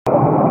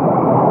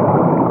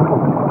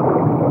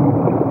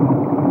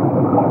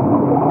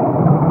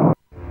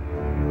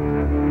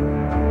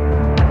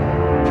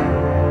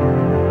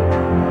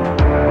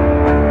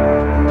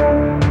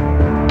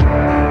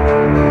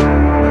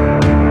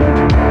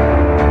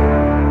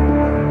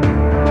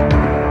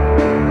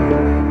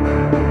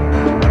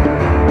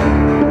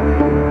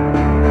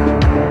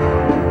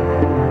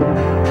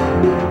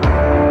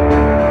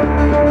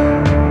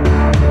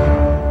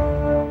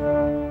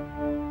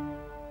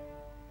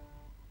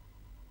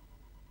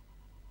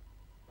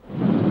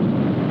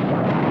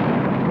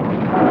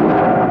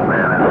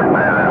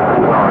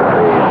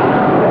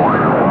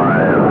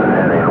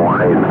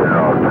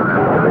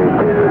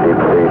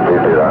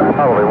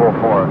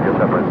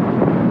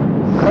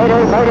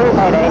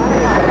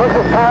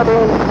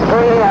starboard 3,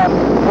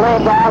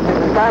 flank out, this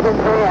is starboard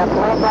 3,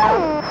 flank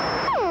out.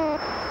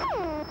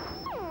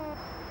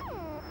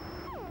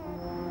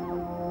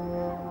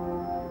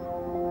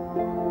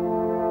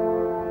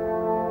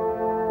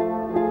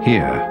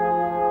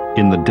 Here,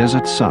 in the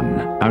desert sun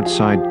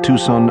outside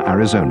Tucson,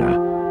 Arizona,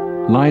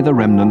 lie the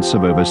remnants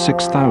of over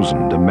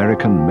 6,000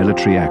 American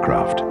military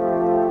aircraft.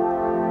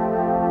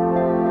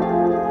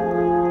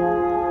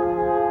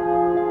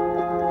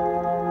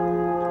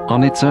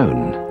 On its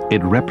own,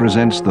 it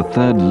represents the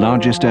third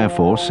largest air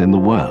force in the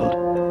world.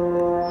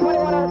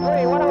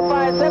 2103,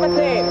 105,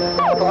 17.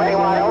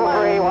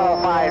 2103,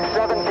 105,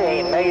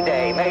 17.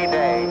 Mayday,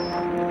 Mayday.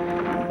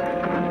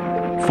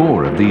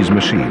 4 of these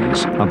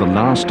machines are the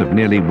last of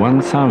nearly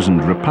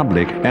 1,000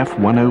 Republic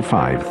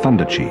F-105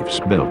 Thunderchiefs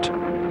built.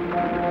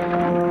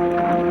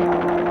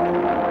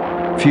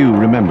 Few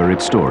remember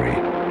its story,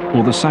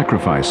 or the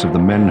sacrifice of the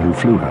men who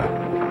flew her.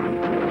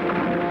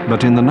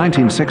 But in the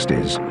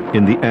 1960s,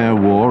 in the air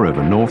war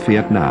over North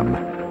Vietnam,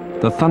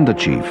 the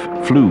Thunderchief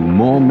flew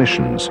more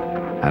missions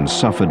and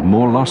suffered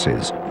more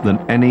losses than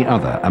any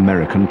other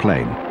American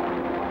plane.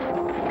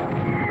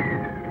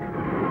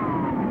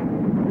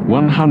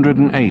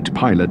 108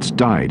 pilots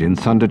died in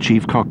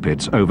Thunderchief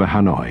cockpits over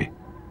Hanoi.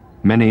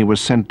 Many were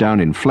sent down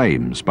in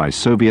flames by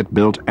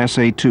Soviet-built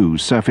SA-2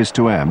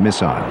 surface-to-air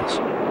missiles.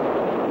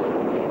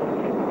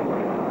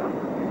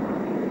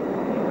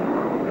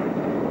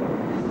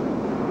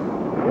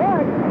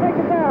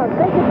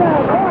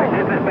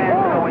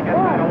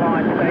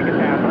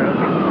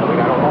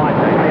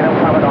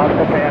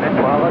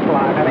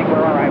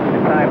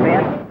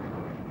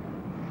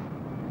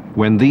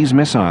 When these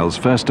missiles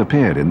first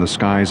appeared in the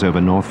skies over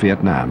North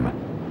Vietnam,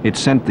 it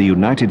sent the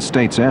United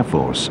States Air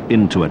Force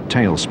into a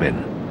tailspin.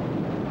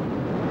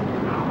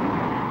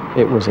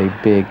 It was a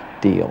big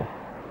deal.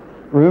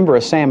 Remember,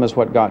 a SAM is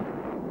what got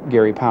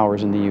Gary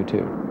Powers in the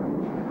U-2.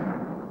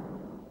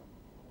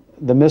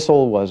 The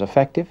missile was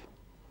effective.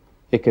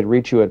 It could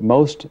reach you at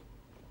most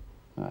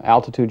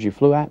altitudes you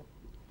flew at.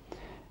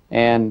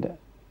 And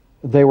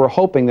they were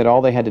hoping that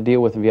all they had to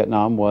deal with in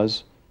Vietnam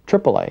was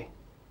AAA,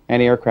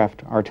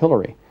 anti-aircraft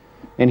artillery.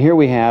 And here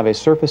we have a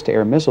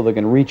surface-to-air missile that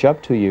can reach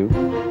up to you.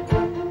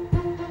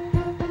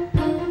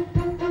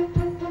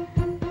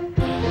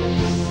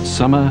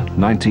 Summer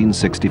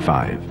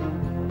 1965.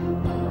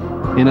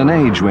 In an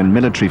age when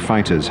military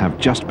fighters have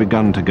just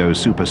begun to go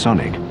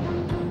supersonic,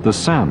 the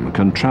SAM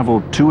can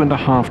travel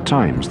 2.5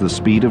 times the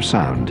speed of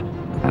sound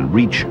and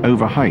reach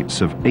over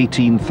heights of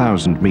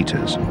 18,000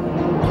 meters.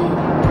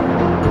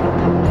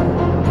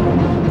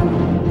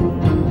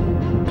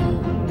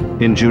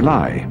 In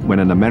July, when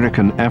an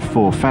American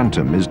F-4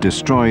 Phantom is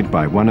destroyed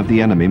by one of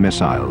the enemy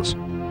missiles,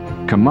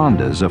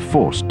 commanders are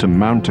forced to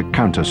mount a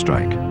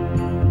counterstrike.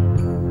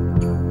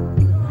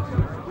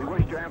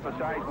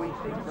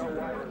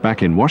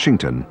 Back in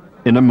Washington,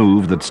 in a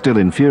move that still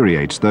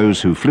infuriates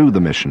those who flew the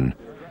mission,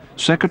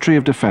 Secretary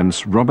of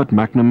Defense Robert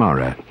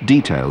McNamara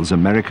details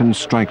American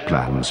strike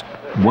plans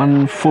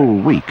 1 full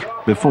week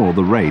before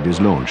the raid is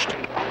launched.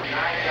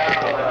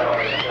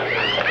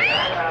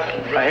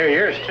 I hear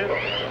yours too.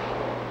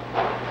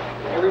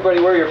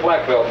 Everybody wear your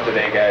black belts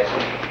today, guys.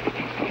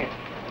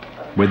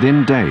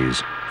 Within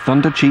days,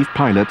 Thunderchief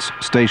pilots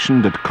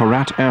stationed at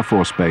Korat Air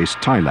Force Base,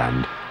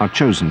 Thailand, are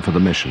chosen for the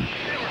mission.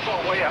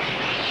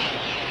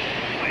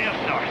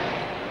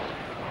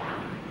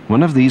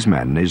 One of these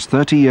men is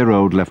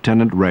 30-year-old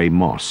Lieutenant Ray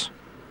Moss.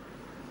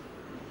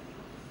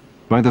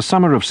 By the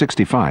summer of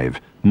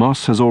 '65,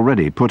 Moss has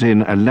already put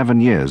in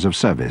 11 years of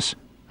service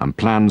and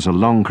plans a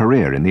long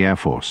career in the Air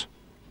Force.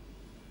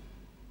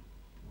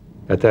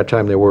 At that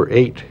time, there were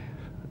 8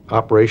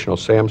 operational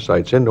SAM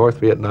sites in North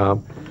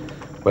Vietnam,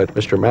 but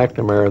Mr.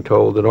 McNamara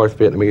told the North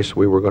Vietnamese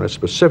we were going to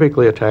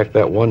specifically attack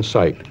that one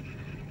site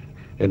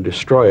and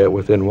destroy it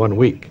within 1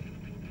 week.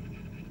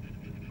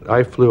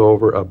 I flew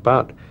over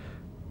about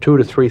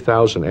 2,000 to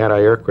 3,000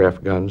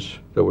 anti-aircraft guns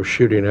that were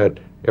shooting at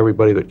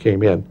everybody that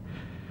came in.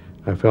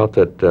 I felt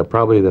that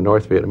probably the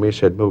North Vietnamese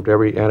had moved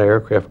every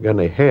anti-aircraft gun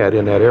they had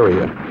in that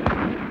area.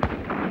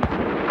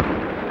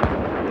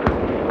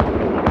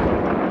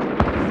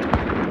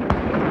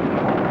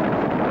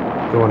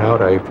 Going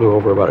out, I flew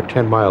over about a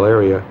 10-mile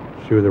area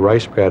through the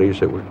rice paddies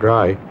that were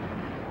dry,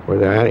 where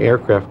the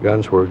anti-aircraft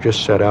guns were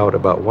just set out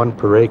about 1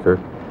 per acre.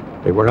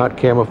 They were not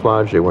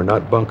camouflaged, they were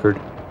not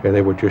bunkered, and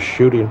they were just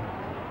shooting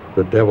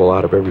the devil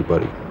out of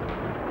everybody.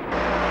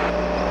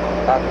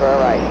 That's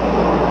right.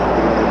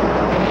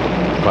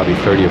 Probably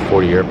 30 or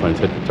 40 airplanes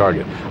hit the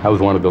target. I was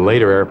one of the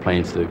later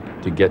airplanes to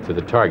get to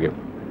the target.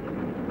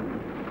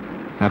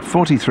 At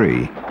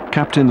 43,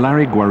 Captain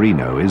Larry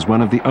Guarino is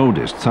one of the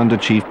oldest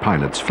Thunderchief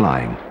pilots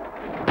flying.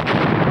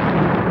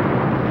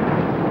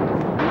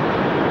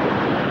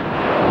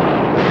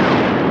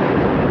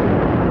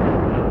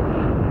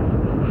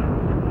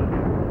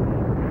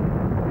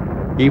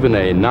 Even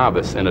a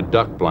novice in a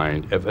duck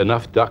blind, if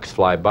enough ducks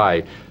fly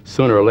by,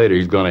 sooner or later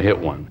he's going to hit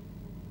one.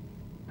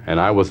 And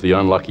I was the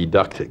unlucky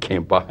duck that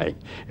came by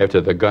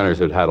after the gunners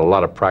had had a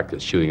lot of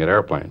practice shooting at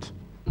airplanes.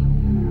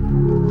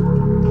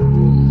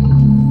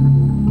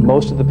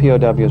 Most of the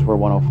POWs were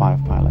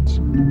 105 pilots.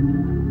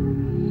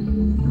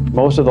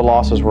 Most of the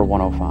losses were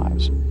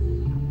 105s.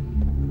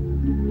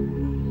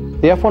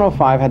 The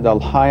F-105 had the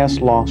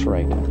highest loss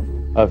rate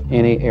of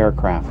any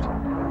aircraft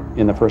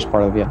in the first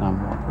part of the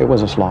Vietnam War. It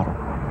was a slaughter.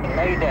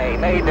 Mayday,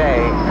 mayday.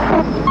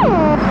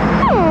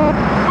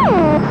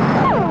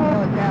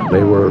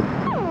 They were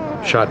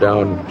shot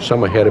down,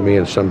 some ahead of me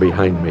and some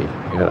behind me.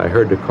 And I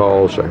heard the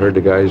calls, I heard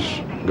the guys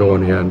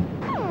going in.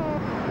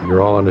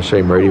 You're all on the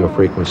same radio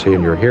frequency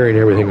and you're hearing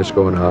everything that's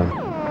going on.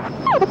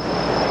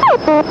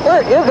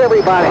 Where is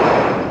everybody?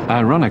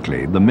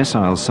 Ironically, the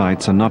missile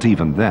sites are not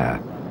even there.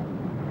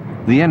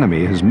 The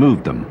enemy has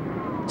moved them,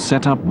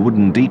 set up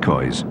wooden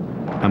decoys,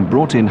 and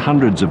brought in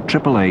hundreds of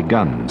AAA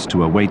guns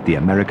to await the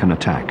American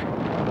attack.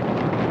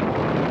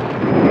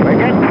 We're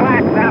getting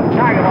flat south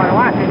target one,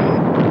 watch it.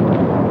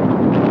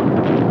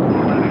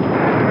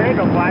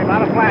 Eagle flight, a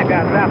lot of flag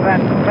guns south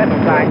that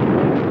missile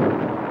site.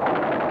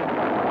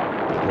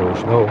 There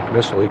was no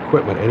missile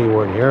equipment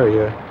anywhere in the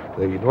area.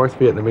 The North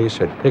Vietnamese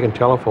had taken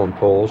telephone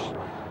poles,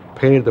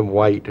 painted them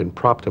white, and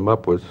propped them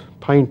up with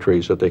pine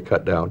trees that they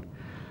cut down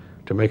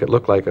to make it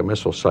look like a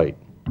missile site.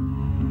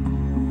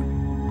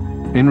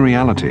 In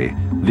reality,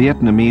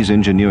 Vietnamese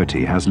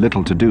ingenuity has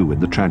little to do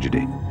with the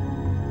tragedy.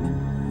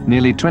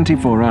 Nearly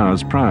 24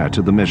 hours prior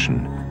to the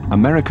mission,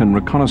 American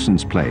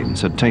reconnaissance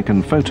planes had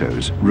taken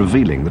photos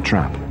revealing the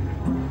trap.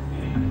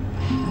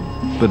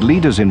 But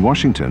leaders in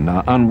Washington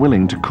are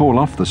unwilling to call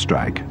off the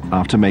strike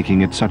after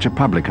making it such a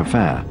public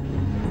affair.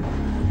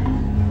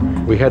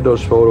 We had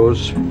those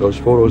photos. Those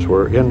photos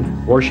were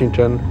in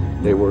Washington.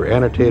 They were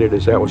annotated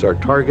as that was our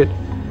target,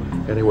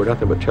 and they were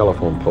nothing but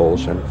telephone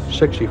poles. And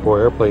 64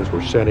 airplanes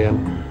were sent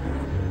in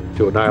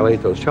to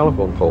annihilate those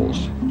telephone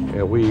poles.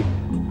 And we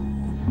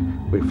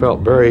felt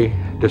very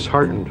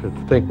disheartened to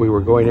think we were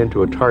going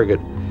into a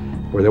target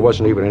where there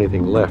wasn't even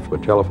anything left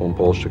but telephone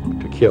poles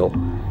to kill.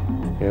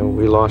 And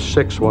we lost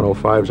 6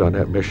 105s on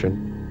that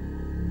mission.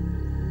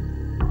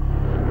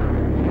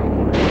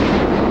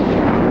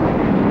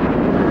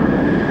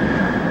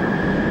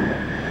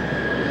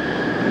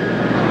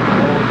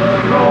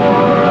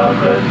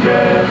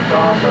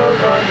 On the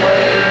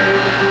runway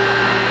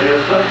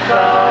is the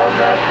sound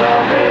that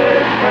some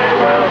it may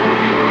well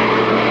be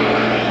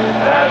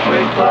as we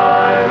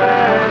climb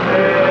and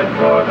head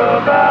toward the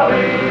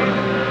valley,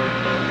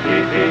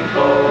 keeping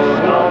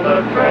close on the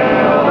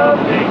trail of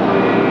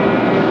Tingley.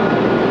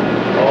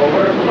 Oh,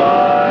 we're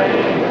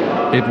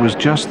flying. It was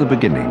just the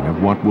beginning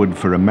of what would,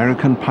 for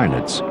American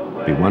pilots,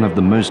 be one of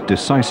the most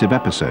decisive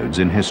episodes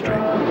in history.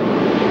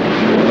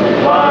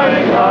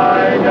 Flying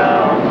high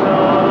down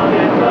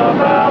in the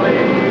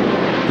valley.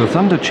 The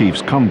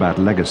Thunderchief's combat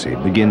legacy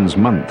begins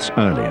months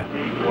earlier.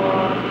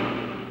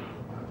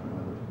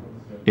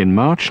 In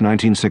March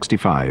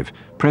 1965,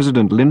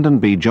 President Lyndon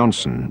B.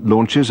 Johnson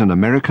launches an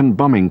American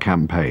bombing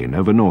campaign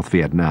over North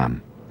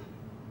Vietnam.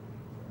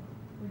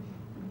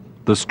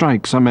 The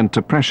strikes are meant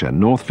to pressure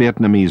North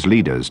Vietnamese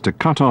leaders to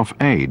cut off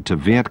aid to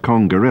Viet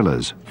Cong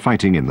guerrillas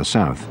fighting in the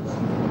south.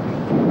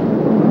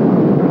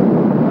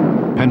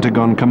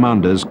 Pentagon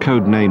commanders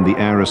codenamed the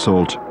air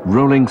assault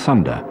Rolling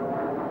Thunder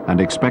and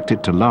expect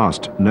it to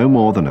last no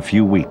more than a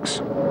few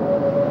weeks.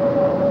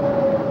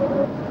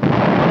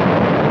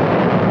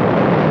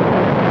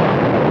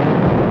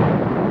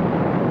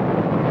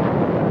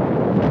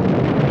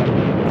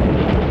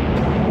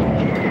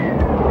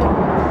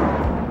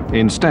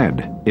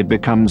 Instead, it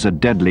becomes a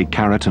deadly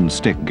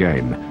carrot-and-stick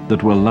game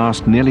that will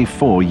last nearly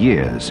 4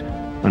 years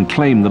and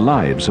claim the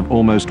lives of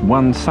almost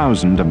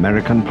 1,000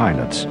 American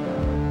pilots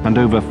and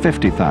over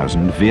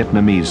 50,000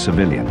 Vietnamese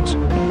civilians.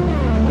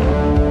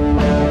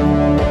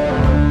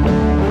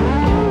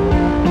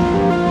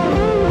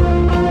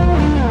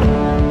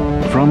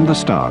 From the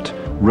start,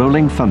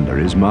 Rolling Thunder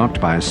is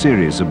marked by a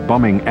series of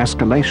bombing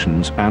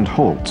escalations and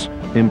halts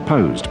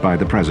imposed by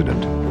the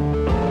president.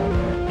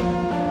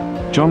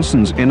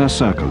 Johnson's inner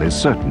circle is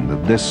certain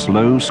that this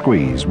slow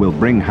squeeze will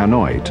bring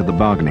Hanoi to the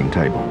bargaining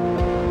table.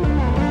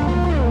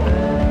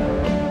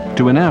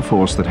 To an air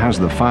force that has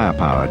the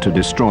firepower to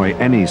destroy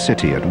any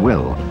city at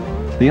will,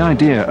 the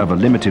idea of a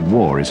limited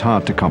war is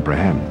hard to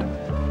comprehend.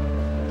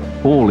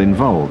 All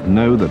involved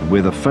know that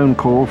with a phone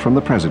call from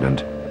the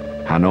president,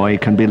 Hanoi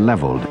can be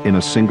leveled in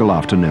a single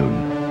afternoon.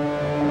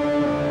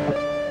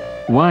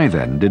 Why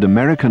then did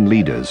American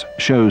leaders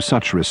show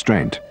such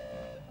restraint?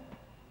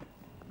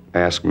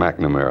 Ask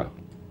McNamara.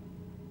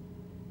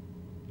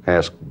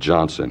 Ask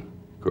Johnson.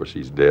 Of course,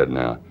 he's dead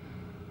now.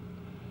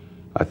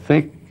 I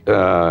think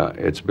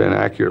it's been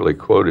accurately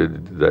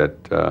quoted that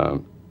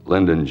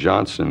Lyndon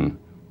Johnson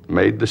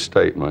made the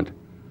statement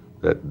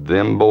that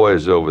them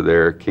boys over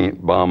there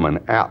can't bomb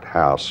an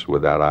outhouse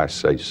without I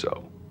say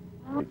so.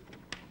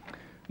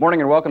 Morning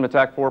and welcome to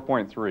TAC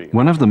 4.3.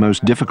 One of the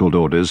most difficult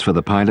orders for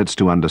the pilots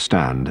to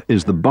understand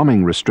is the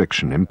bombing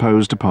restriction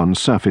imposed upon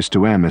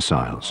surface-to-air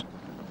missiles.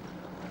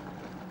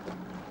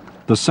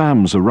 The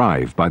SAMs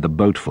arrive by the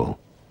boatful.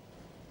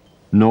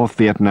 North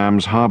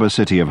Vietnam's harbor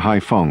city of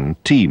Haiphong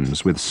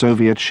teems with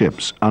Soviet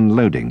ships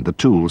unloading the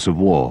tools of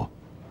war.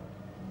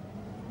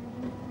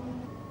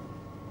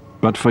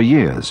 But for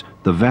years,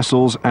 the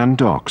vessels and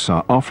docks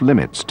are off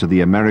limits to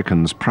the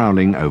Americans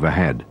prowling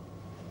overhead.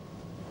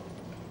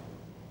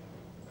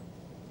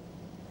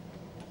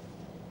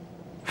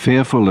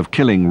 Fearful of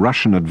killing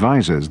Russian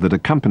advisors that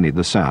accompany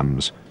the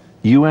SAMs,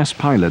 US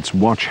pilots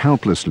watch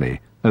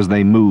helplessly as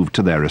they move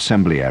to their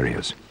assembly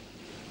areas.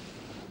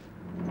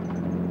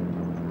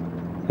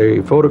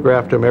 They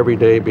photographed them every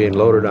day being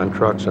loaded on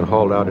trucks and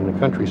hauled out in the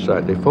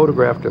countryside. They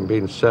photographed them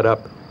being set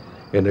up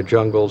in the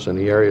jungles and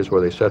the areas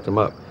where they set them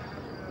up.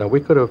 Now, we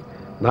could have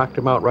knocked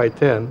them out right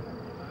then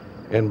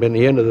and been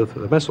the end of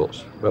the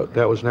missiles, but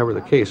that was never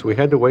the case. We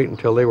had to wait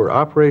until they were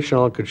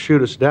operational and could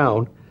shoot us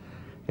down,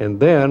 and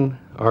then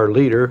our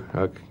leader,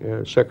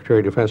 Secretary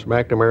of Defense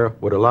McNamara,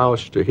 would allow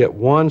us to hit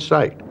one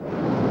site.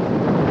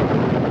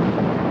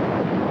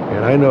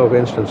 And I know of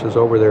instances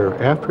over there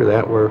after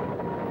that where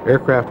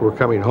aircraft were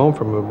coming home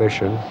from a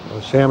mission,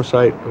 a SAM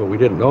site we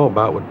didn't know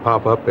about would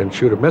pop up and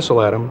shoot a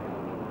missile at them.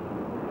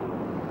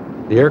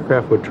 The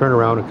aircraft would turn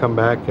around and come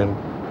back and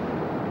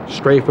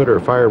strafe it or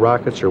fire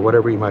rockets or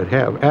whatever you might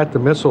have at the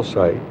missile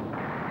site.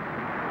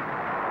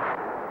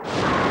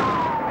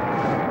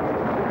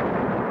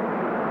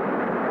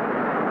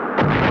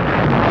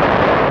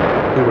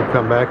 He would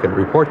come back and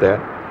report that,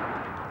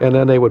 and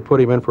then they would put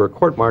him in for a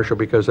court-martial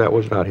because that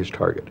was not his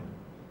target.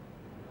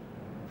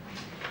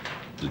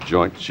 The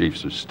Joint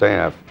Chiefs of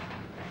Staff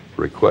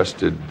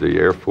requested the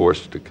Air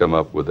Force to come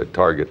up with a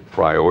target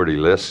priority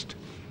list.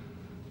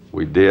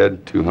 We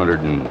did,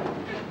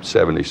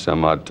 270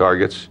 some odd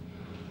targets.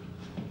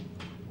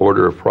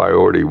 Order of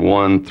priority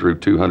 1 through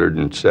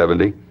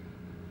 270.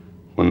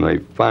 When they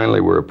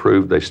finally were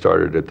approved, they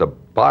started at the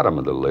bottom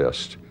of the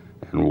list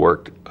and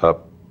worked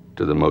up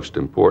to the most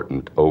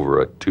important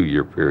over a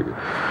 2-year period.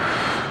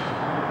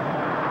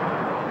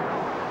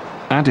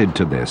 Added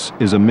to this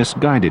is a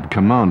misguided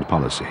command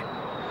policy.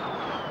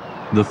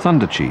 The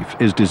Thunderchief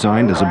is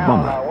designed as a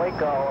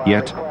bomber,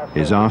 yet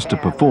is asked to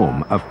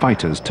perform a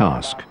fighter's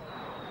task,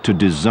 to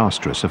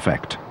disastrous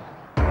effect.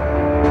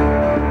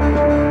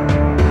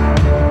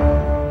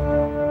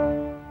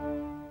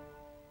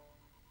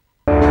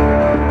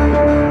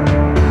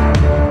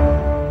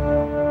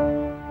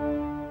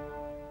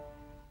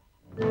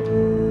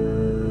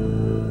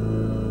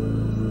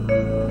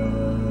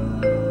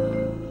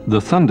 The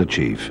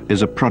Thunderchief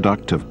is a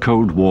product of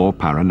Cold War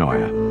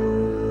paranoia,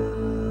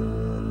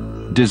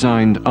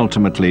 designed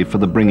ultimately for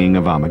the bringing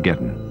of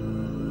Armageddon.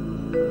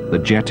 The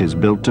jet is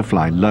built to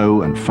fly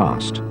low and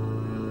fast.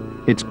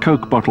 Its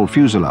Coke bottle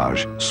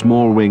fuselage,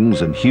 small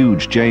wings and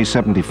huge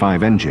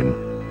J-75 engine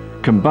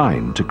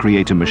combine to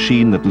create a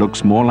machine that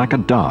looks more like a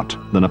dart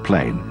than a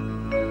plane.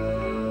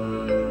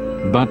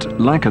 But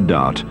like a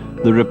dart,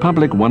 the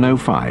Republic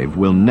 105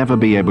 will never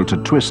be able to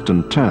twist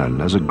and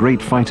turn as a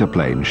great fighter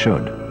plane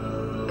should.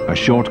 A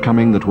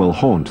shortcoming that will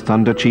haunt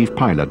Thunderchief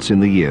pilots in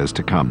the years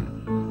to come.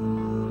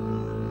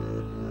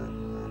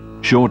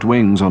 Short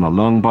wings on a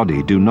long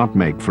body do not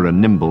make for a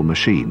nimble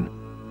machine,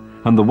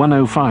 and the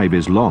 105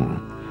 is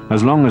long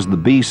as the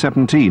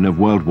B-17 of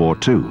World War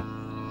II.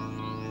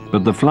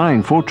 But the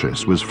Flying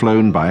Fortress was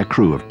flown by a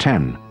crew of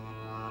 10.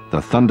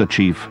 The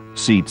Thunderchief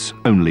seats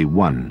only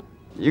 1.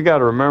 You got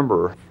to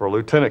remember, for a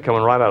lieutenant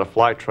coming right out of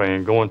flight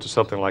training going to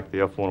something like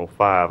the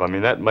F-105, I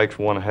mean, that makes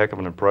one heck of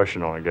an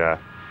impression on a guy.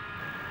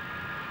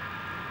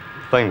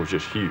 The thing was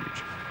just huge,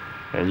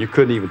 and you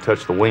couldn't even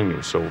touch the wing, it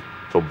was so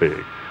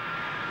big.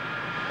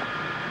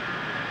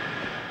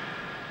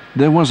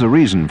 There was a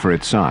reason for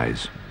its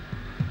size.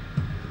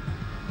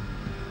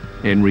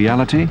 In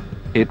reality,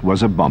 it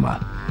was a bomber.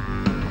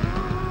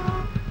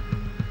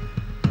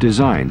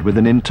 Designed with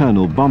an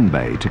internal bomb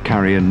bay to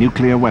carry a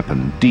nuclear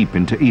weapon deep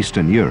into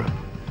Eastern Europe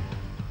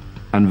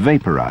and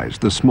vaporize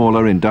the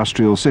smaller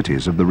industrial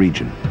cities of the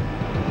region.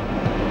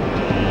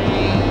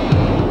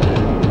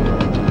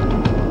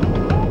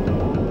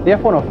 The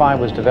F-105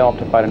 was developed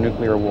to fight a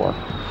nuclear war.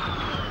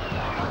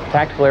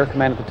 Tactical Air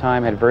Command at the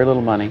time had very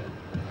little money,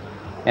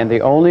 and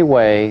the only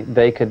way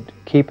they could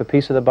keep a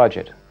piece of the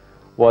budget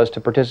was to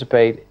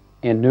participate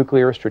in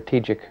nuclear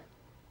strategic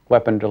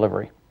weapon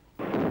delivery.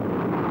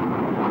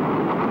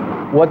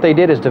 What they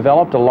did is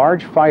developed a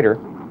large fighter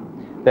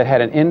that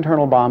had an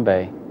internal bomb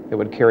bay that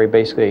would carry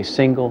basically a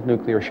single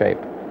nuclear shape.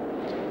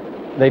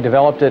 They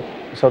developed it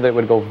so that it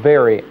would go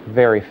very,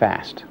 very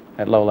fast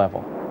at low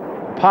level,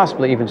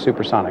 possibly even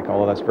supersonic,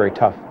 although that's very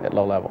tough at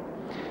low level.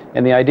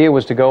 And the idea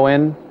was to go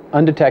in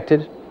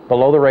undetected,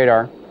 below the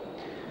radar,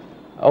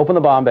 open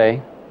the bomb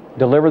bay,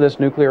 deliver this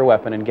nuclear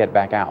weapon, and get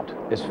back out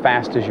as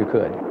fast as you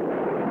could.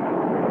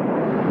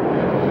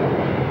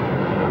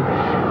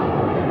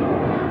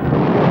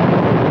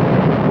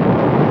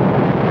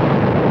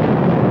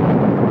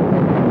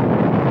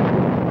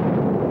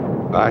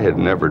 I had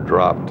never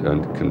dropped a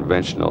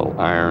conventional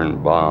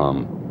iron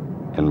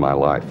bomb in my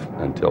life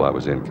until I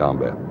was in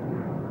combat.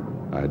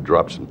 I had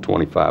dropped some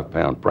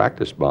 25-pound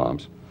practice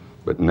bombs,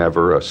 but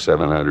never a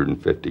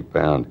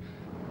 750-pound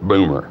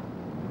boomer.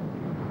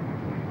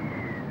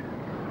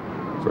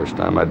 First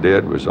time I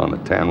did was on the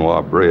Tan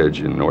Hoa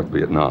Bridge in North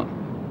Vietnam.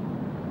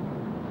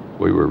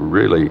 We were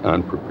really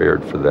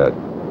unprepared for that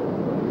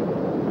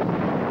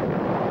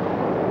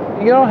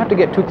You don't have to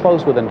get too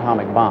close with an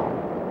atomic bomb.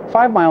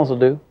 5 miles will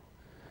do.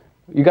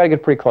 You got to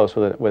get pretty close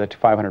with a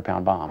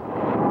 500-pound bomb.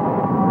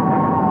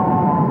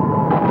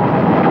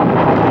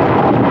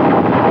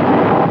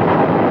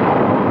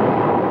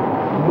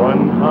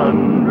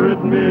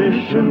 "100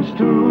 missions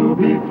to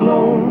be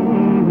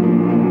flown,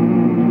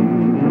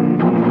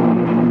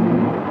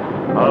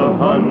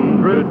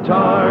 100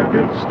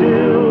 targets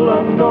still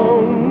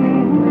unknown.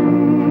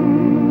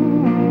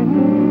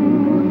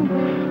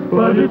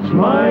 But it's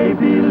my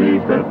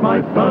belief that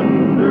my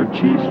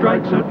Thunderchief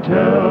strikes a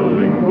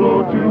telling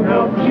blow to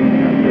help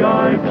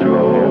G.I.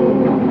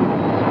 Joe."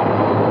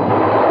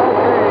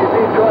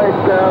 Okay, Detroit,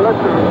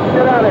 let's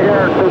get out of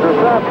here to the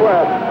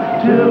southwest.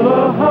 "Till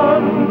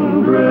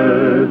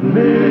 100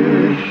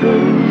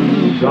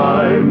 missions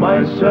I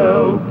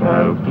myself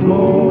have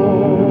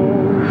flown."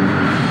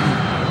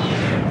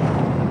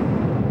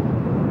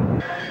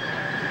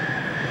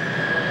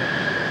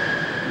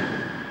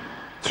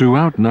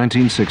 Throughout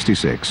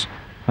 1966,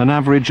 an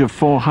average of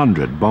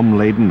 400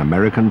 bomb-laden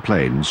American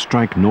planes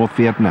strike North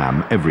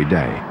Vietnam every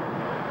day.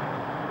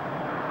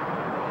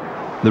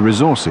 The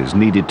resources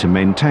needed to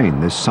maintain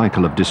this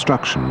cycle of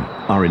destruction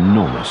are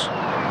enormous.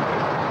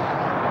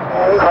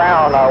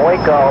 Crown,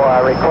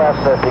 Waco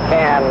requests that you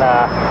can,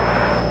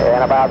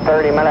 in about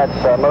 30 minutes,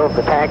 move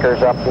the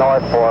tankers up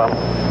north for them.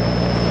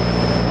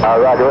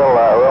 Roger,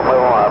 we'll move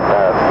them up.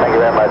 Thank you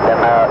very much. And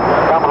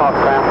Tomahawk,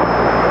 Crown.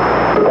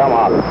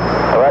 Tomahawk.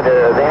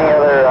 Roger, is any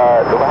other,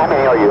 how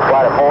many are you?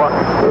 Flight of 4?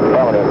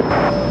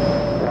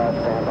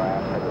 Stand by.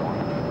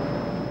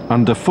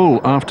 Under full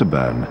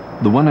afterburn,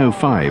 the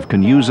 105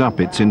 can use up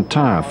its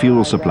entire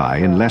fuel supply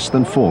in less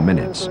than 4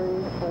 minutes.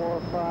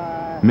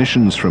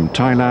 Missions from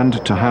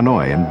Thailand to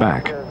Hanoi and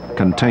back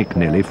can take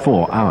nearly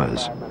 4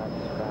 hours.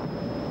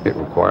 It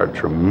required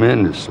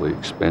tremendously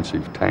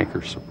expensive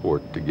tanker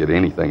support to get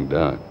anything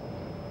done.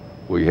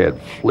 We had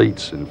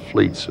fleets and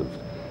fleets of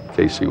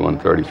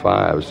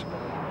KC-135s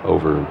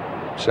over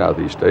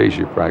Southeast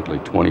Asia practically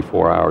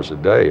 24 hours a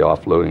day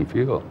offloading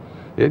fuel.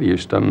 It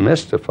used to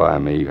mystify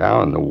me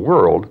how in the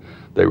world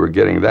they were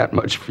getting that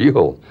much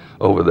fuel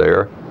over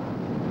there.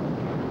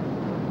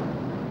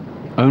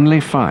 Only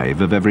 5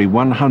 of every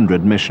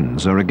 100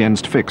 missions are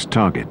against fixed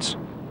targets.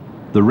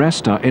 The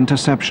rest are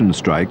interception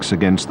strikes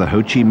against the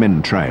Ho Chi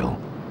Minh Trail,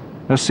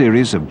 a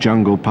series of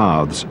jungle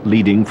paths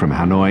leading from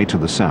Hanoi to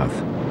the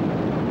south.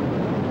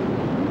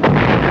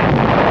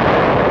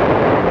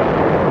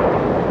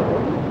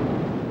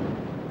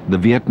 The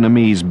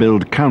Vietnamese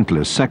build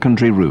countless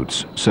secondary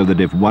routes so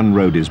that if one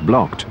road is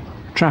blocked,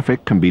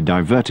 traffic can be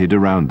diverted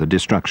around the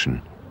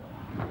destruction.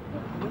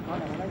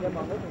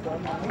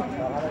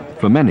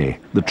 For many,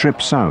 the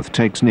trip south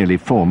takes nearly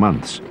 4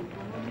 months.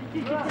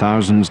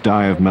 Thousands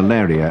die of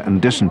malaria and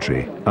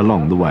dysentery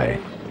along the way.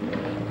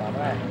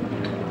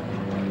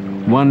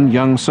 One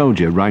young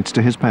soldier writes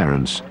to his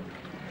parents,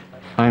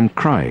 "I'm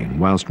crying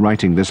whilst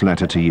writing this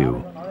letter to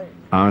you.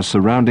 Our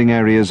surrounding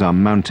areas are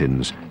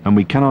mountains and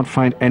we cannot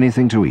find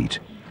anything to eat.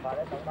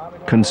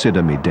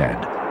 Consider me dead."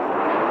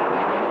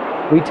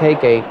 We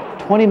take a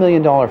 $20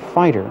 million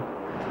fighter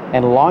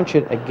and launch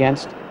it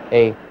against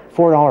a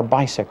 $4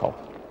 bicycle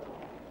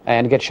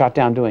and get shot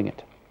down doing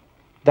it.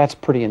 That's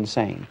pretty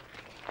insane.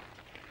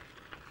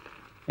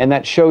 And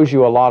that shows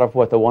you a lot of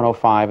what the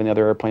 105 and the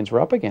other airplanes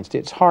were up against.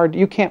 It's hard.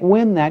 You can't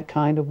win that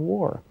kind of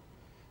war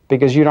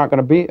because you're not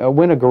going to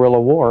win a guerrilla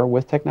war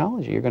with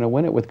technology. You're going to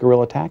win it with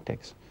guerrilla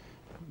tactics.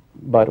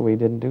 But we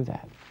didn't do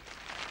that.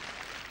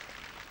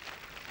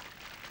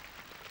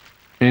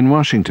 In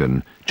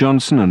Washington,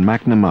 Johnson and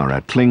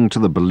McNamara cling to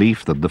the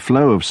belief that the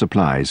flow of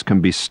supplies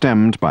can be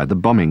stemmed by the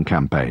bombing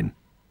campaign.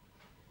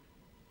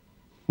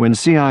 When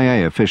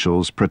CIA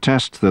officials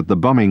protest that the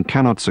bombing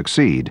cannot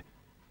succeed,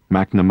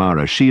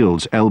 McNamara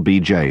shields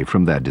LBJ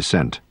from their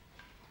dissent.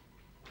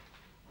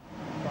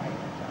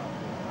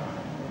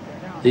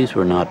 These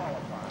were not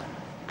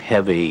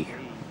heavy,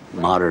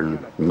 modern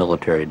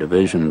military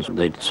divisions.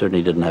 They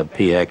certainly didn't have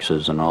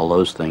PXs and all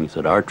those things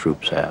that our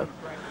troops have.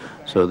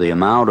 So the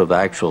amount of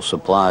actual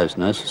supplies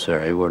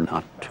necessary were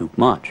not too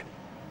much.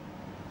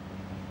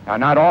 Now,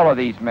 not all of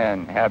these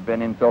men have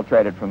been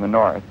infiltrated from the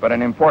north, but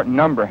an important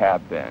number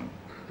have been.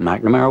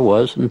 McNamara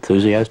was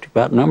enthusiastic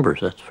about numbers,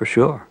 that's for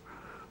sure.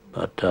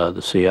 But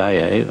the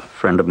CIA, a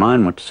friend of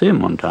mine went to see him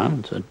one time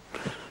and said,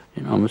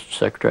 "You know, Mr.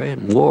 Secretary,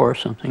 in war,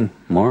 something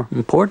more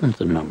important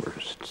than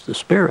numbers. It's the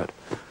spirit."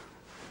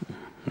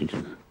 He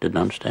didn't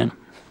understand.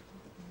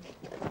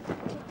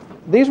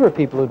 These were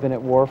people who'd been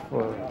at war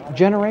for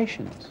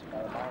generations,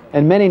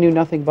 and many knew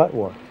nothing but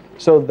war.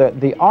 So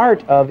the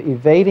art of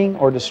evading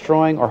or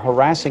destroying or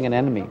harassing an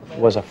enemy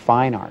was a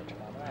fine art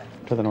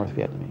to the North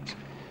Vietnamese.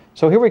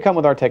 So here we come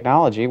with our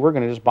technology. We're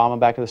going to just bomb them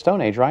back to the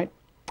Stone Age, right?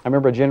 I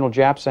remember General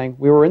Giap saying,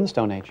 we were in the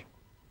Stone Age.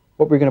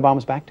 What were you going to bomb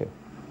us back to?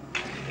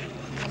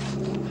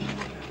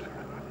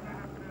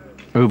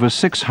 Over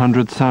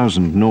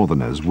 600,000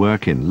 Northerners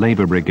work in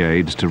labor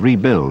brigades to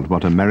rebuild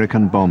what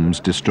American bombs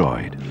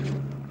destroyed.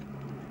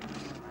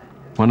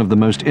 One of the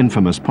most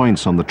infamous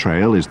points on the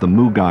trail is the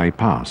Mugai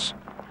Pass,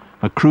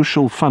 a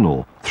crucial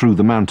funnel through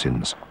the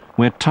mountains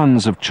where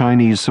tons of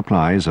Chinese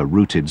supplies are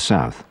routed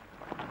south.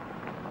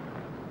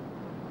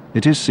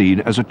 It is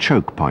seen as a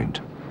choke point.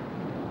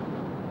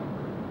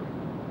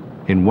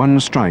 In one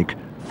strike,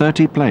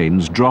 30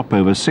 planes drop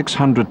over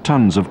 600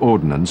 tons of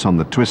ordnance on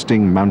the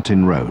twisting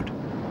mountain road.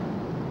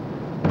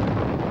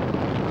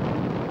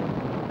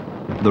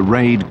 The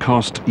raid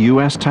cost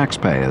US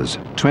taxpayers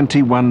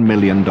 $21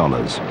 million.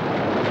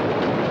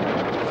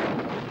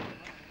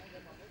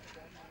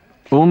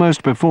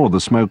 Almost before the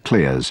smoke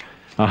clears,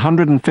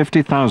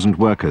 150,000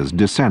 workers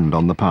descend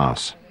on the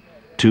pass.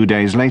 2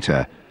 days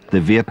later, the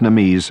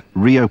Vietnamese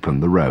reopen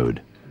the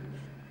road.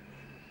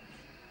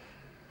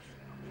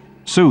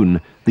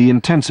 Soon, the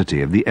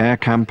intensity of the air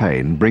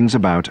campaign brings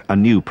about a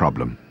new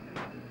problem.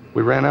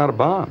 We ran out of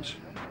bombs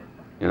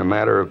in a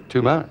matter of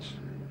 2 months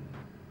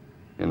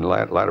in the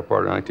latter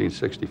part of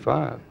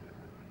 1965,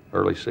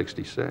 early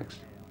 66.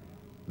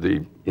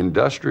 The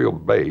industrial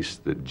base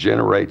that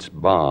generates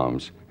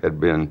bombs had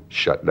been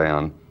shut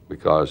down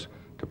because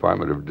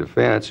Department of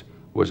Defense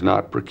was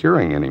not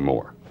procuring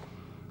anymore.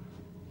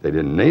 They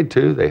didn't need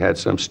to. They had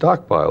some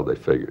stockpile, they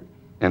figured.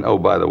 And oh,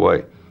 by the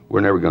way,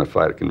 we're never going to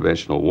fight a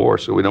conventional war,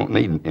 so we don't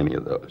need any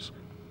of those.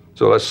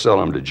 So let's sell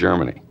them to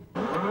Germany.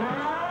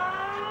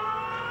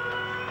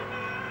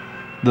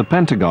 The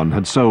Pentagon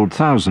had sold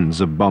thousands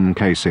of bomb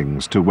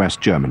casings to West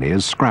Germany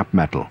as scrap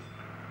metal.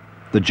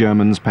 The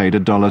Germans paid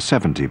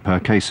 $1.70 per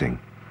casing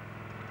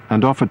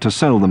and offered to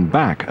sell them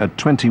back at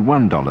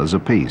 $21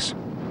 apiece.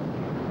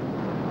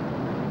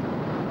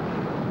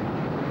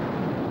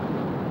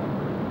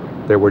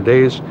 There were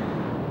days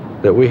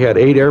that we had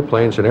 8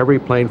 airplanes and every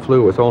plane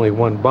flew with only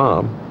 1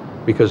 bomb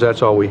because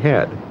that's all we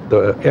had.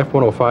 The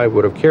F-105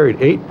 would have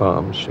carried 8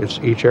 bombs, it's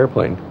each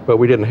airplane, but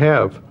we didn't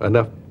have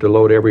enough to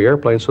load every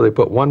airplane, so they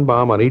put 1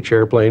 bomb on each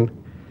airplane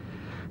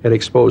and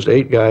exposed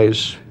 8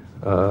 guys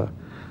to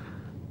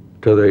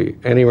the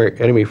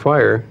enemy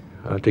fire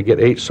to get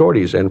 8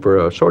 sorties in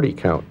for a sortie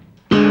count.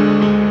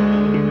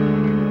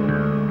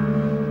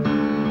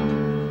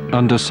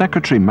 Under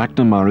Secretary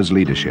McNamara's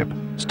leadership,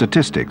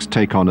 statistics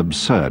take on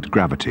absurd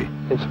gravity.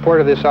 In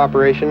support of this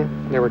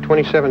operation, there were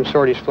 27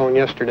 sorties flown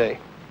yesterday.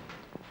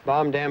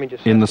 Bomb damage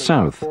In the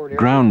south,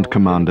 ground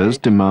commanders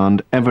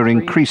demand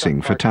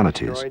ever-increasing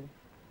fatalities.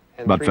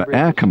 But for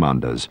air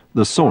commanders,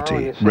 the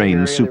sortie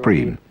reigns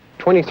supreme.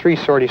 23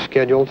 sorties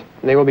scheduled,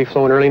 and they will be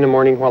flown early in the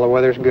morning while the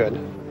weather's good.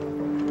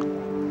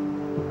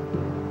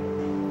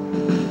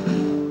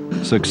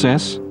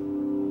 Success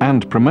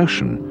and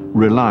promotion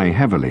rely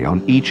heavily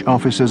on each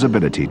officer's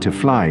ability to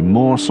fly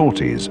more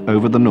sorties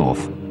over the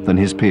north than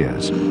his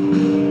peers.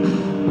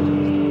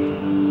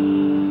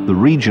 The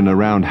region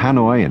around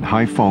Hanoi and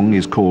Haiphong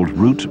is called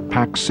Route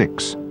Pac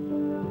 6.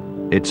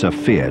 It's a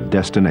feared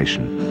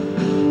destination.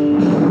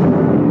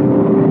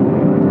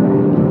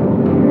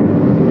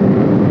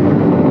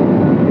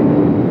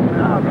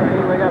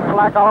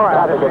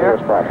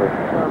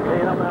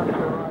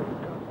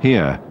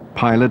 Here,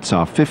 pilots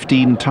are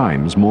 15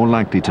 times more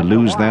likely to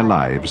lose their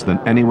lives than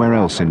anywhere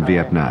else in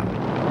Vietnam.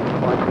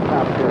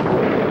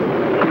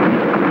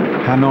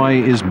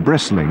 Hanoi is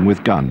bristling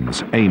with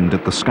guns aimed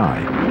at the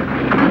sky.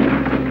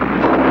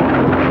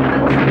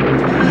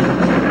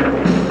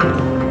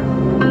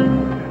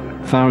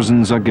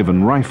 Thousands are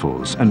given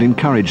rifles and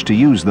encouraged to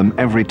use them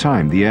every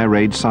time the air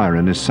raid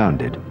siren is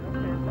sounded.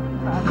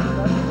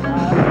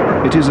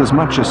 It is as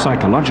much a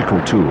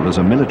psychological tool as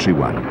a military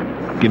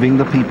one, giving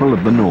the people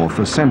of the North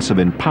a sense of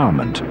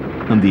empowerment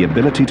and the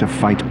ability to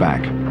fight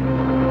back.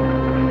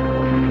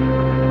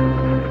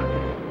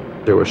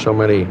 There were so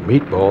many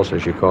meatballs,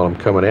 as you call them,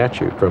 coming at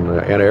you from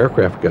the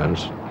anti-aircraft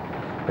guns,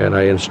 and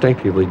I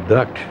instinctively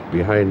ducked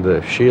behind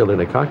the shield in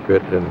the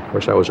cockpit, and of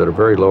course I was at a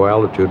very low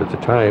altitude at the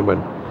time,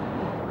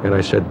 and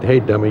I said,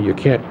 "Hey dummy, you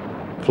can't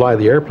fly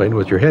the airplane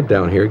with your head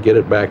down here, get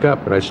it back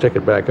up," and I stick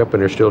it back up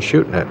and they're still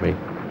shooting at me.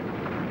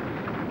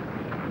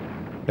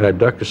 And I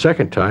ducked a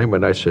second time,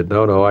 and I said,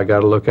 no, I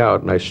got to look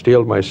out. And I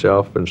steeled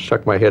myself and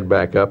stuck my head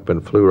back up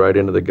and flew right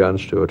into the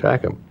guns to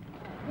attack them.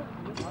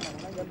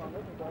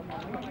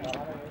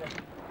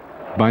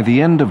 By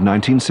the end of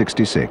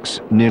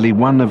 1966, nearly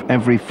 1 of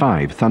every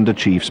 5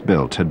 Thunderchiefs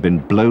built had been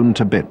blown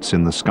to bits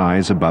in the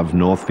skies above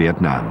North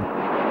Vietnam.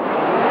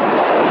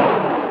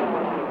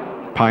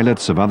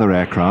 Pilots of other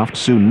aircraft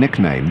soon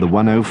nicknamed the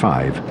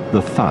 105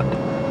 the Thud.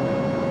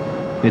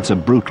 It's a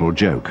brutal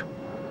joke.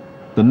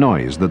 The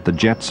noise that the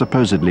jet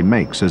supposedly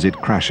makes as it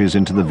crashes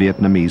into the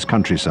Vietnamese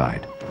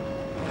countryside.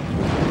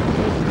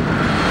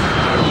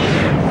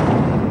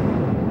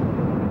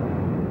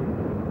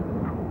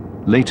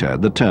 Later,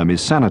 the term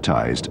is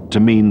sanitized to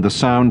mean the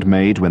sound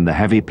made when the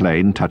heavy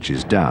plane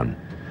touches down.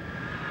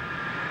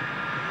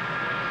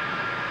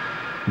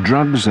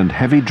 Drugs and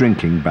heavy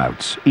drinking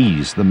bouts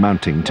ease the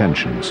mounting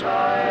tensions.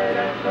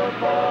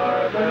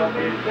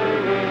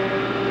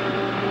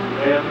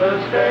 In the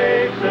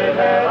States it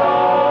had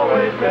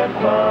always been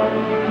fun,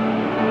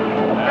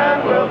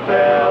 and we'll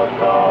tell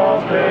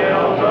tall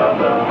tales of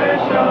the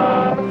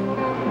mission,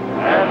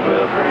 and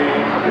we'll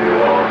bring to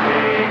old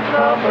King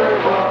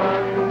 #1.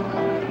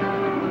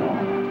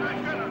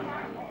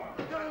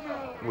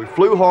 We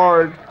flew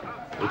hard,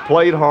 we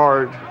played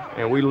hard,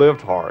 and we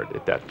lived hard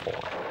at that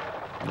point.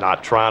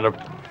 Not trying to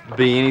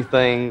be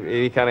anything,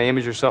 any kind of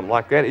image or something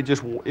like that. It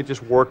just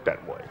worked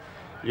that way.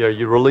 You know,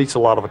 you release a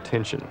lot of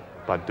attention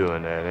by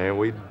doing that, and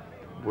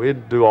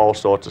we'd do all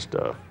sorts of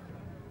stuff.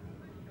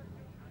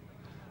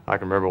 I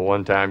can remember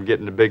one time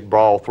getting the big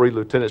brawl. 3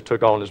 lieutenants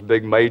took on this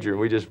big major, and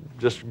we just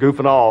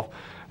goofing off,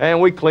 and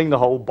we cleaned the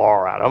whole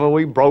bar out. I mean,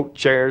 we broke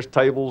chairs,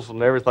 tables,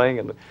 and everything,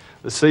 and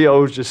the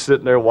COs just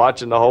sitting there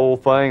watching the whole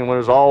thing. And when it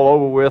was all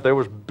over with, there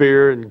was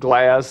beer and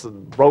glass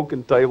and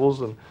broken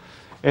tables, and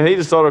he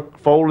just sort of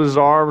folded his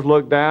arms,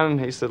 looked down, and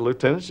he said,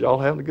 "Lieutenants, y'all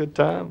having a good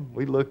time?"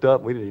 We looked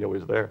up. We didn't even know he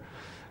was there.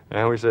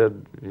 And we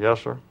said,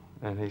 "Yes, sir."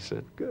 And he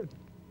said, "Good.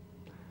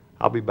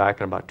 I'll be back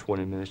in about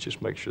 20 minutes.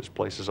 Just make sure this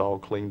place is all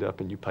cleaned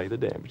up and you pay the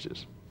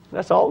damages."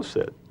 That's all he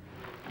said.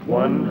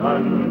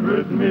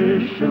 100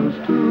 missions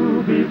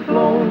to be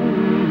flown,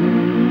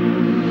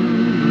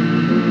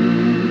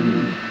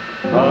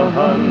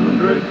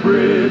 100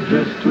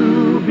 bridges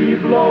to be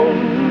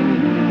blown.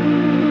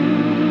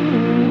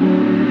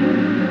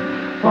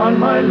 On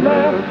my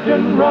left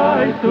and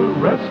right, the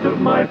rest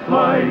of my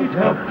flight,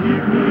 help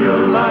keep me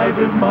alive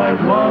in my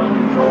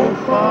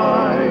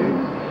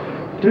 105.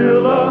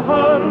 Till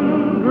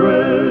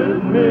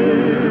 100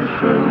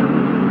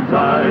 missions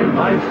I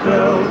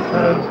myself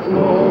have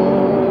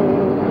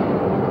flown.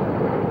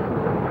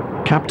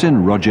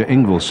 Captain Roger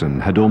Ingvelson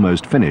had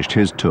almost finished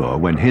his tour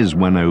when his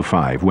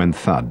 105 went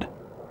thud.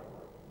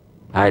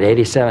 I had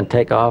 87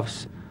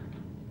 takeoffs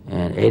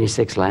and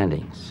 86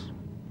 landings.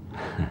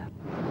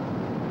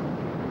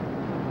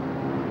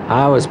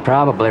 I was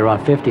probably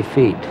around 50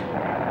 feet,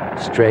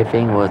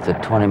 strafing with a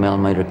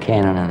 20mm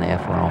cannon in the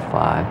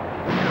F-105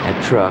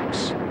 at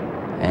trucks,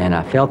 and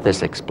I felt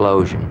this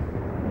explosion,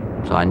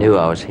 so I knew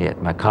I was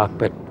hit. My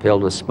cockpit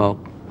filled with smoke.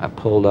 I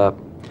pulled up.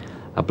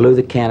 I blew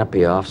the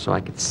canopy off so I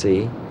could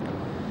see,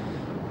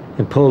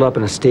 and pulled up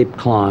in a steep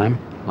climb.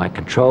 My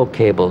control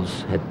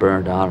cables had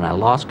burned out, and I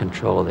lost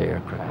control of the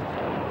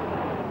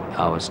aircraft.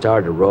 I was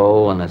started to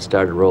roll, and it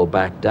started to roll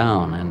back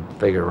down, and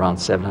figured around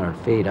 700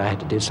 feet, I had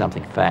to do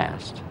something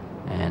fast.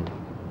 And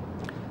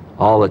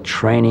all the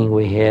training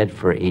we had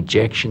for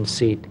ejection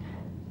seat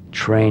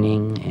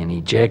training and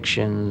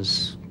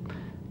ejections,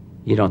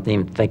 you don't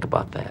even think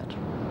about that.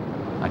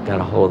 I got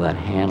a hold of that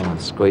handle and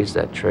squeezed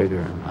that trigger,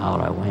 and out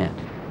I went.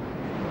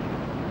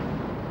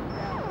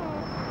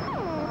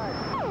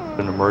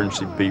 An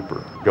emergency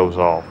beeper goes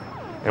off,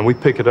 and we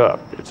pick it up.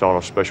 It's on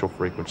a special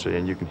frequency,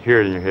 and you can hear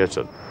it in your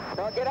headset.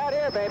 Well, get out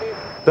here, baby.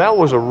 That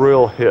was a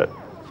real hit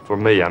for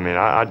me. I mean,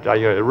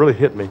 you know, it really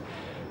hit me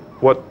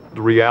what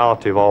the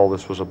reality of all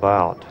this was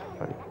about,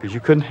 because you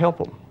couldn't help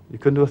them. You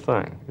couldn't do a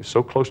thing. It's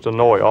so close to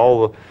Hanoi.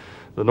 All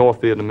the North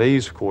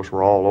Vietnamese, of course,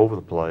 were all over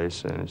the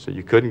place, and so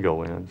you couldn't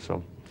go in.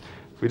 So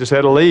we just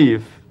had to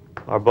leave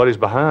our buddies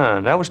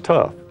behind. That was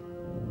tough.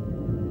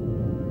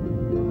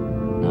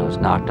 I was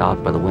knocked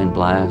out by the wind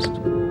blast,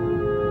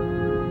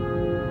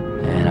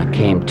 and I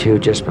came to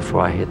just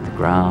before I hit the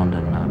ground,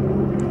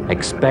 and I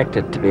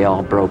expected to be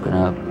all broken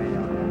up.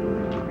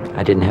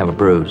 I didn't have a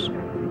bruise,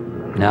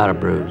 not a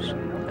bruise.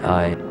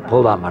 I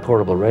pulled out my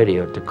portable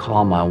radio to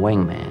call my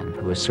wingman,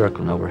 who was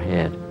circling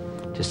overhead,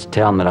 just to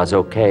tell him that I was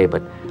okay,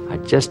 but I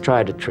just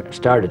tried to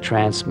start to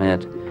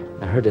transmit.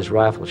 I heard this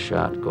rifle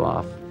shot go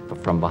off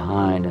from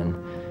behind, and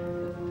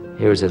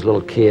here was this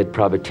little kid,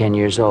 probably 10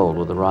 years old,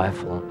 with a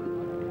rifle.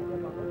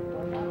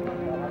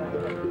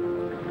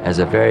 As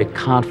a very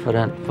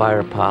confident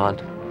fighter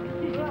pilot,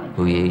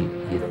 who you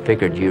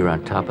figured you were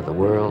on top of the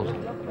world,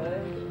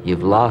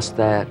 you've lost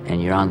that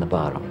and you're on the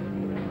bottom.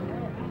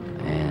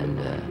 And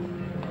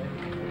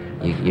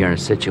you're in a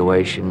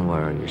situation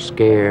where you're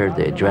scared,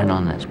 the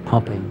adrenaline is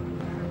pumping,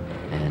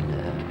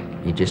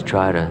 and you just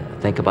try to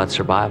think about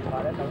survival.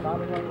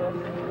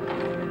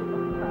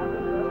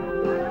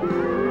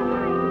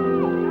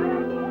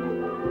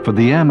 For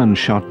the airmen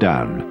shot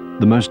down,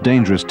 the most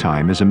dangerous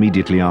time is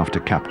immediately after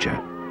capture.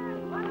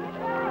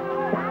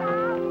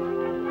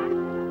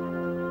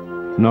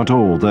 Not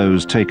all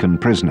those taken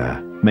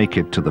prisoner make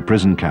it to the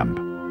prison camp.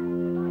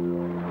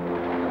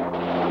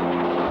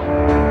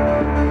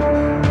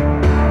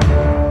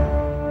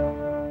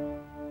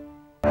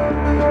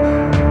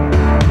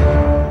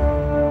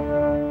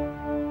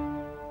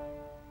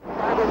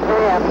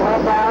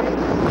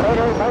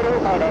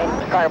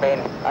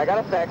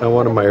 On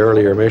one of my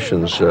earlier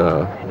missions,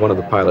 one of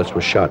the pilots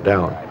was shot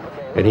down,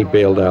 and he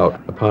bailed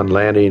out. Upon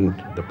landing,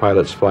 the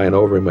pilots flying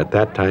over him at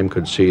that time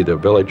could see the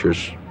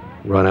villagers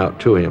run out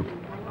to him.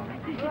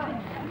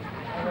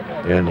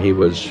 And he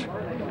was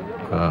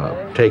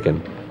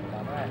taken.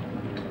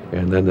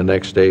 And then the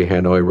next day,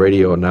 Hanoi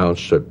radio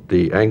announced that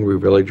the angry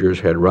villagers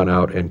had run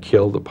out and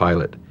killed the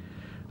pilot,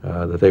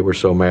 that they were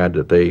so mad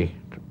that they,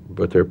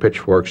 with their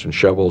pitchforks and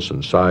shovels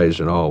and scythes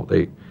and all,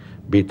 they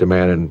beat the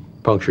man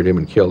and punctured him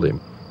and killed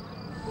him.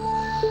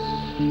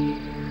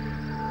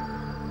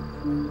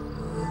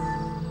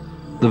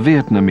 The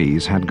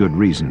Vietnamese had good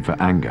reason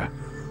for anger.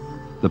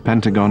 The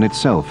Pentagon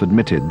itself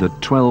admitted that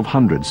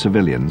 1,200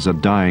 civilians are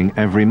dying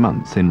every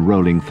month in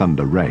Rolling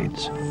Thunder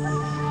raids.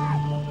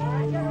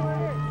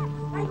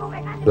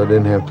 I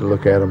didn't have to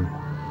look at them.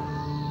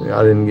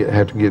 I didn't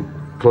have to get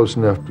close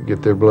enough to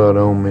get their blood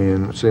on me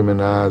and see them in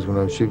the eyes when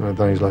I was shooting and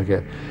things like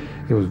that.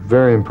 It was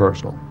very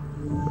impersonal.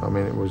 I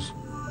mean,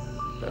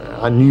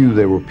 I knew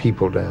there were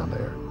people down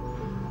there.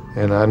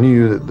 And I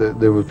knew that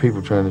there were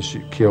people trying to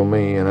kill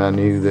me, and I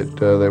knew that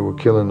they were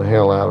killing the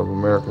hell out of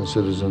American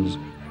citizens.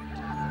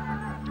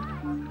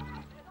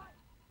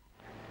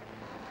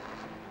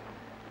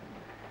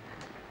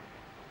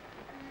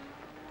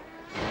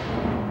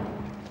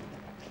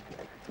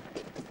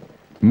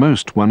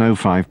 Most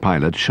 105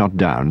 pilots shot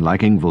down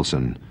like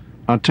Ingvelson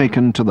are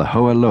taken to the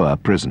Hoa Loa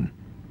prison,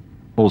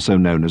 also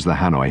known as the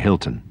Hanoi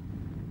Hilton.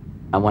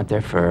 I went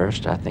there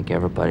first, I think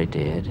everybody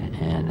did,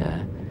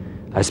 and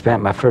I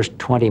spent my first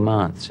 20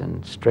 months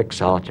in strict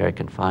solitary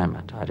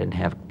confinement. I didn't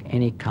have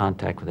any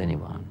contact with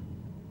anyone.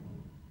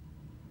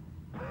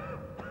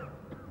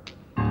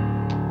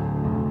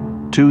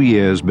 2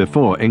 years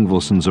before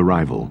Ingvelson's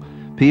arrival,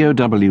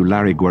 POW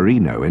Larry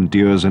Guarino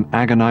endures an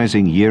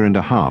agonizing year and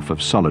a half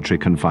of solitary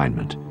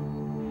confinement.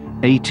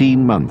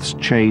 18 months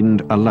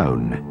chained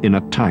alone in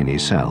a tiny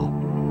cell.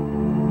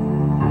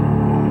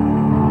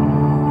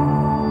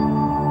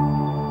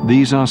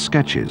 These are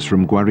sketches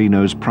from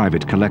Guarino's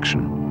private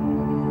collection.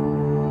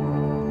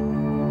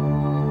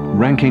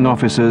 Ranking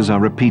officers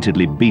are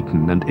repeatedly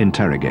beaten and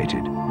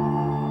interrogated.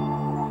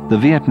 The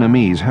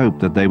Vietnamese hope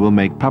that they will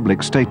make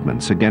public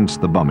statements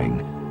against the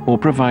bombing or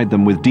provide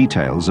them with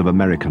details of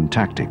American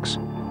tactics.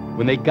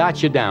 When they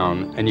got you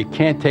down and you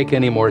can't take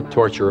any more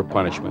torture or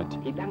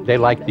punishment, they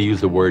like to use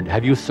the word,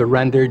 have you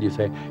surrendered? You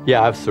say,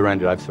 yeah, I've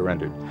surrendered, I've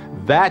surrendered.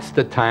 That's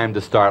the time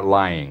to start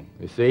lying,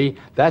 you see?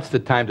 That's the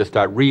time to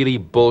start really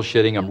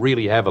bullshitting them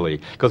really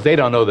heavily, because they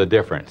don't know the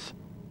difference.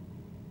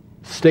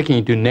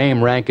 Sticking to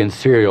name, rank, and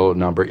serial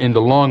number in the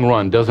long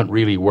run doesn't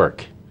really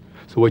work.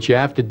 So what you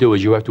have to do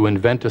is you have to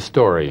invent a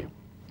story.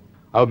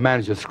 I would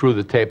manage to screw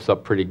the tapes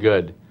up pretty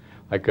good.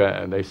 Like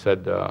they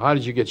said, how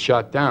did you get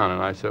shot down?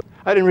 And I said,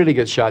 I didn't really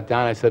get shot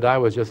down. I said, I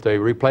was just a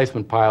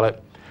replacement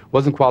pilot,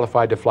 wasn't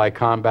qualified to fly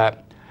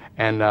combat,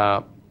 and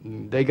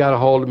they got a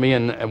hold of me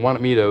and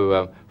wanted me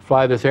to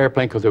fly this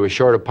airplane because they were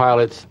short of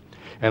pilots.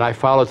 And I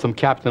followed some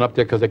captain up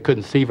there because I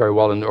couldn't see very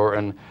well,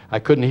 and I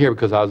couldn't hear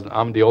because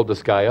I'm the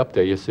oldest guy up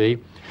there, you see.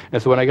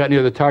 And so when I got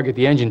near the target,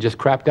 the engine just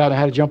crapped out and I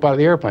had to jump out of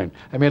the airplane.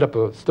 I made up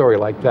a story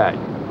like that.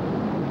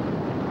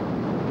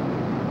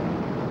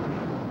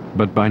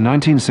 But by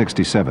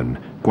 1967,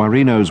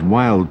 Guarino's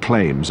wild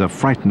claims are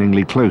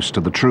frighteningly close to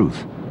the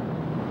truth.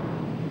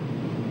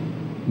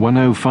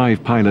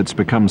 105 pilots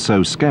become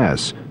so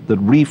scarce that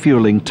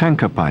refueling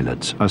tanker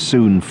pilots are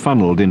soon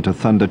funneled into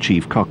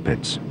Thunderchief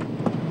cockpits.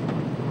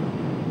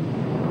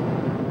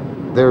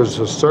 There's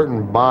a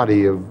certain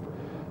body of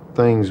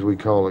things we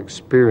call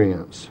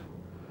experience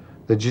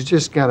that you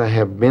just got to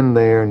have been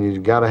there, and you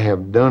got to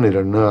have done it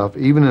enough,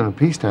 even in a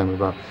peacetime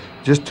environment.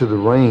 Just to the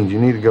range, you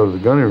need to go to the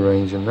gunnery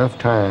range enough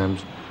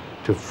times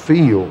to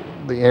feel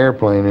the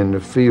airplane and to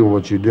feel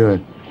what you're doing.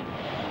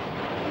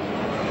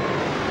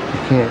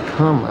 You can't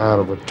come out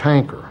of a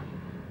tanker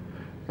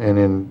and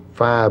in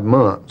 5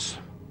 months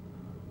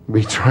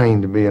be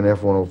trained to be an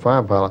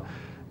F-105 pilot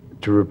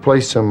to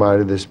replace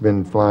somebody that's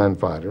been flying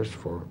fighters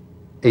for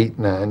 8,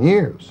 9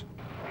 years.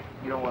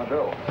 You don't want to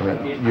go. I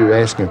mean, you're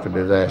asking for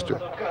disaster.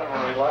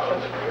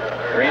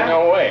 There ain't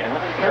no way,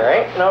 huh? There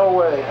ain't no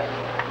way.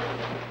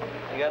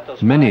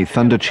 Many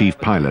Thunderchief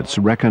pilots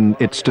reckon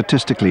it's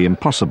statistically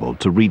impossible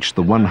to reach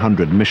the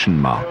 100 mission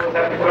mark.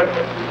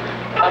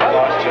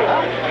 Lost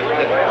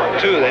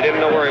two. They didn't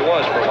know where he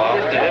was for a while,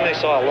 and then they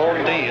saw a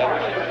lone D.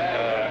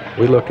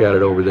 We look at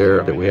it over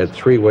there that we had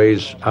 3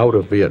 ways out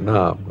of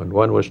Vietnam, and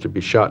one was to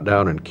be shot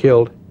down and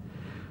killed,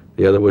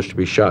 the other was to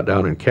be shot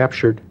down and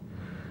captured,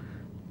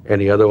 and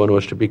the other one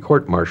was to be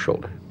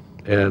court-martialed.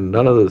 And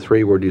none of the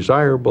 3 were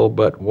desirable,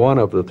 but one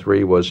of the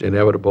 3 was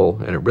inevitable,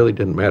 and it really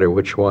didn't matter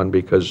which one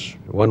because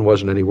one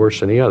wasn't any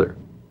worse than the other.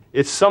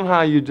 It's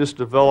somehow you just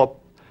develop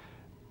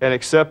an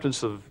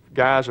acceptance of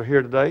guys are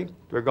here today,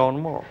 they're gone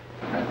tomorrow.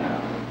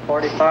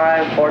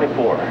 45,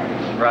 44.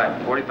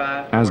 Right,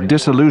 45. As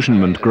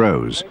disillusionment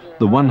grows,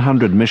 the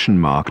 100 mission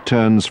mark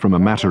turns from a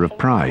matter of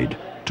pride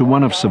to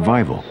one of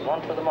survival.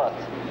 One for the month.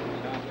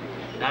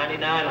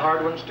 99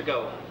 hard ones to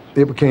go.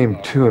 It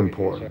became too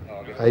important.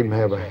 I even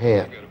have a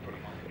hat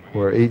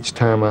where each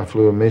time I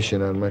flew a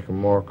mission, I'd make a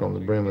mark on the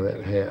brim of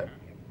that hat.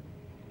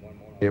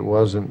 It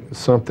wasn't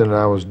something that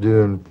I was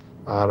doing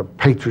out of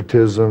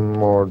patriotism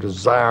or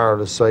desire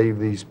to save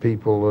these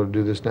people or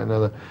do this, that, and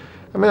other.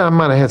 I mean, I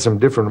might have had some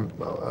different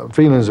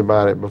feelings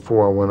about it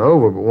before I went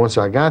over, but once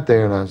I got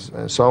there and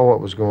I saw what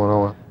was going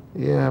on,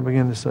 yeah, I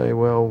began to say,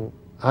 well,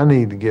 I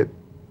need to get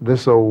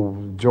this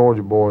old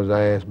Georgia boy's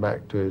ass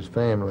back to his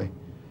family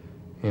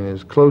in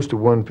as close to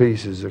one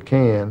piece as I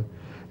can.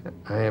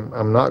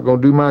 I'm not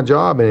going to do my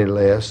job any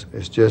less.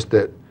 It's just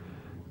that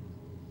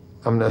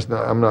I'm not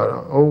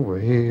over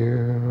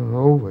here,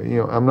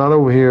 I'm not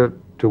over here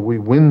till we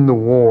win the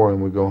war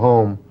and we go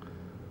home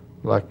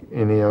like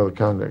any other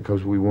country,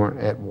 because we weren't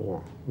at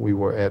war. We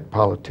were at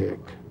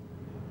politics.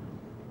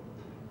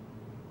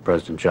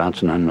 President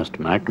Johnson and Mr.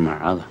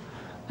 McNamara,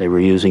 They were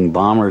using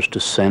bombers to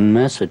send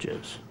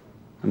messages.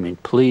 I mean,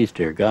 please,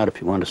 dear God, if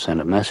you want to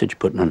send a message,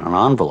 put it in an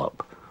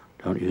envelope.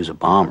 Don't use a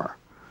bomber.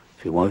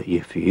 If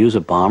you use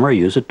a bomber,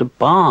 use it to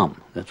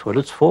bomb. That's what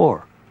it's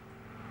for.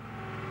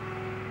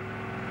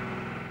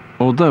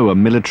 Although a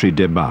military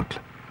debacle,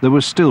 there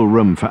was still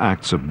room for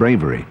acts of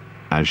bravery,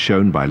 as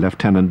shown by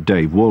Lieutenant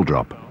Dave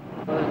Waldrop.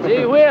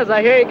 Gee whiz,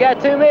 I hear you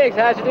got 2 MiGs.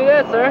 How'd you do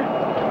that, sir?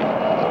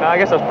 I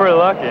guess I was pretty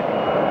lucky.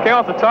 Came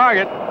off the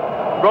target,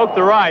 broke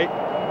the right,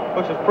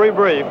 which was pretty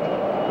brief,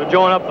 to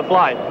join up the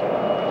flight.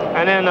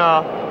 And then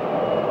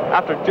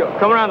after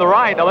coming around the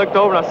right, I looked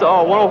over and I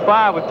saw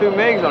 105 with 2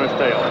 MiGs on his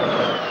tail.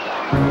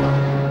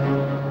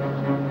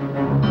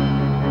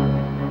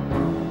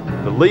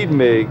 The lead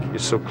MiG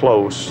is so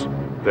close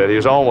that he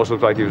almost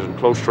looked like he was in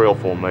close trail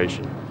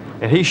formation.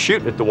 And he's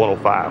shooting at the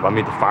 105. I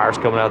mean, the fire's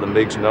coming out of the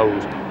MiG's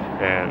nose.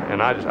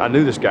 And I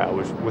knew this guy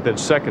was within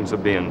seconds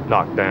of being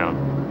knocked down.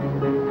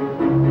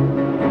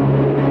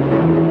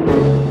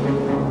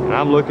 And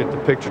I'm looking at the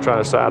picture trying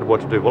to decide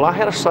what to do. Well, I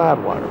had a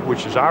sidewinder,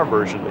 which is our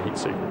version of the heat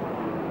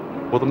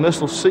seeker. Well, the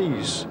missile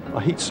sees a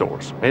heat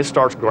source, and it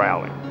starts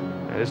growling.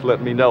 And it's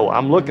letting me know,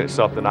 I'm looking at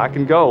something. I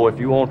can go. If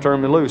you want to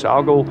turn me loose,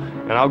 I'll go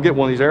and I'll get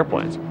one of these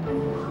airplanes.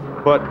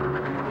 But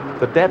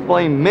the dat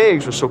blame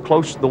MiGs were so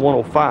close to the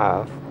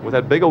 105 with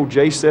that big old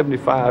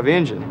J75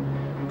 engine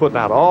putting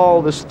out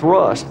all this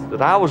thrust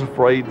that I was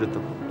afraid that the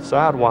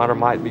sidewinder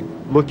might be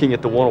looking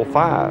at the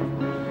 105.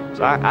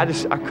 So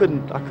I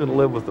couldn't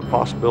live with the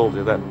possibility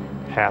of that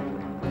happening.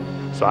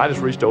 So I just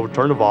reached over,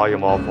 turned the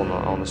volume off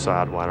on the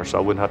sidewinder so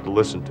I wouldn't have to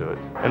listen to it.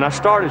 And I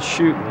started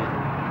shooting.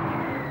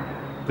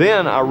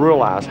 Then I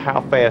realized how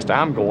fast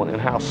I'm going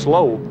and how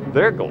slow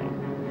they're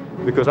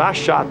going, because I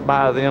shot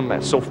by them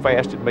at so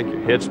fast it'd make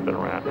your head spin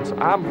around. And so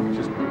I'm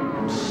just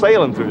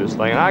sailing through this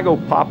thing, and I go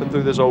popping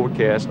through this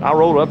overcast. I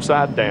roll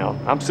upside down.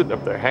 I'm sitting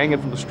up there hanging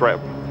from the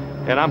strap,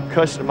 and I'm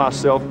cussing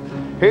myself.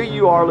 Here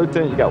you are,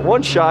 Lieutenant. You got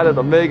one shot at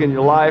a MiG in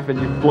your life,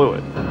 and you blew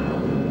it.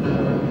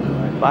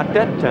 About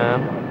that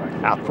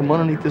time, out from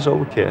underneath this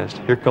overcast,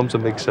 here comes a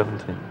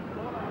MiG-17.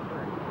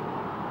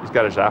 He's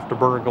got his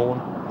afterburner going,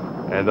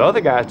 and the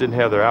other guys didn't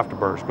have their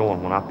afterburners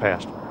going when I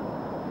passed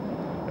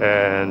them.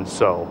 And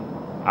so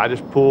I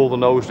just pulled the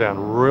nose down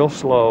real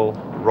slow,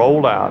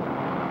 rolled out,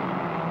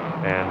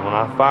 and when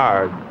I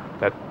fired,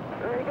 that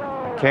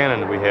cannon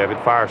that we have,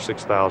 it fires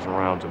 6,000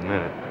 rounds a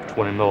minute,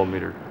 20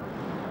 millimeter.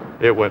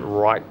 It went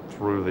right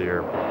through the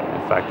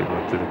airplane. In fact, it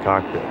went through the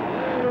cockpit.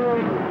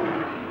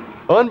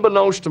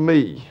 Unbeknownst to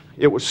me,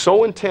 it was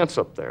so intense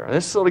up there, and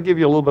this sort of give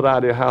you a little bit of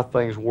idea how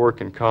things work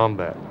in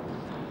combat.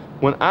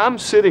 When I'm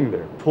sitting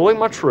there, pulling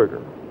my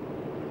trigger,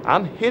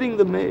 I'm hitting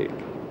the MiG.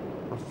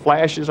 The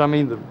flashes, I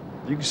mean,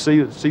 you can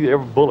see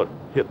every bullet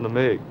hitting the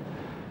MiG.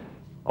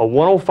 A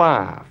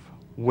 105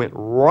 went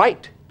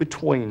right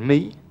between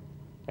me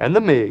and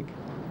the MiG.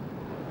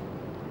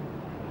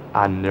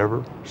 I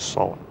never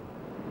saw it.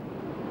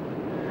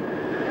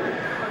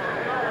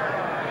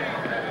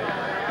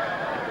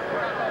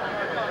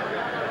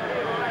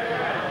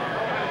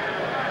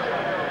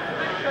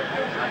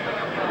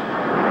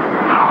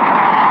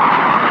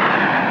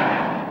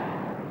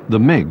 The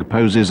MiG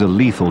poses a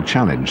lethal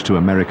challenge to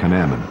American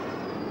airmen,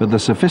 but the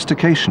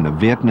sophistication of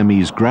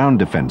Vietnamese ground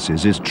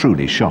defenses is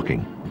truly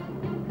shocking.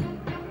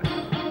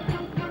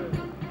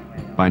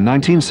 By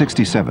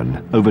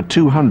 1967, over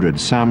 200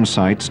 SAM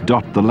sites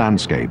dot the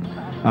landscape,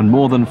 and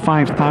more than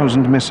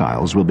 5,000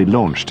 missiles will be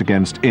launched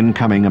against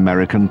incoming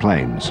American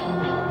planes.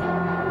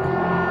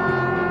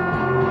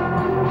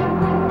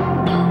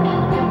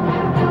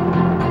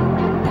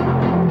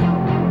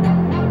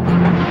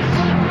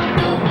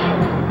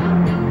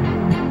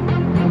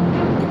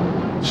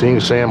 Seeing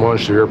SAM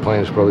launch the airplane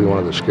is probably one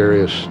of the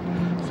scariest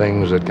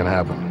things that can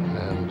happen.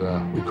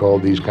 And we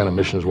called these kind of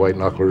missions white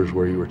knucklers,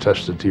 where you were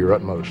tested to your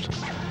utmost.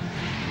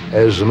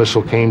 As the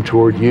missile came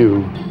toward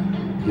you,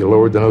 you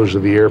lowered the nose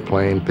of the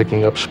airplane,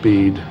 picking up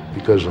speed,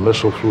 because the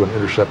missile flew an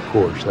intercept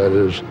course. That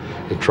is,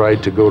 it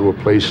tried to go to a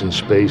place in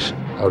space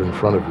out in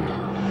front of you.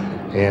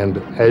 And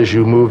as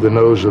you moved the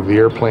nose of the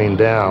airplane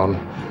down,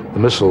 the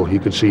missile, you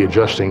could see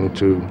adjusting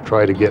to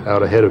try to get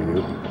out ahead of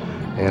you.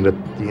 And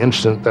at the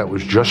instant that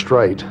was just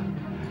right,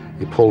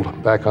 you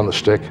pulled back on the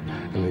stick,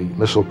 and the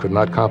missile could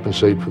not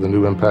compensate for the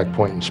new impact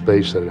point in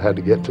space that it had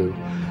to get to,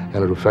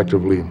 and it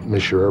effectively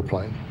missed your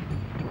airplane.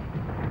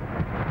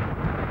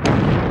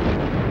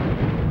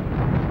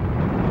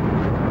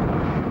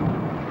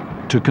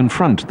 To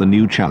confront the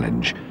new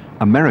challenge,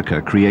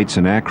 America creates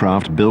an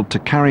aircraft built to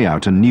carry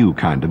out a new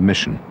kind of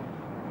mission.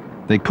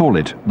 They call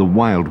it the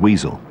Wild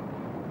Weasel.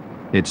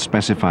 Its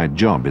specified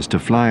job is to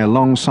fly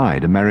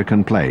alongside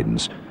American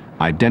planes,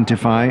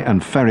 identify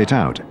and ferret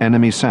out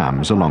enemy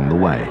SAMs along the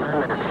way.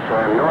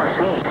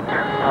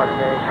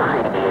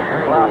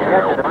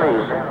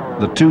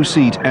 The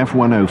two-seat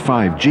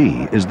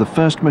F-105G is the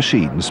first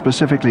machine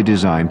specifically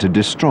designed to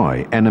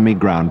destroy enemy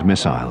ground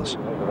missiles.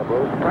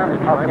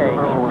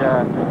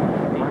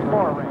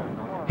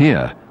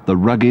 Here, the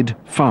rugged,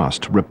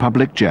 fast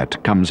Republic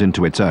jet comes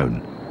into its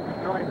own.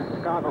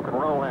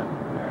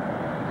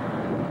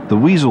 The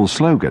Weasel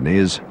slogan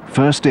is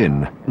first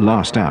in,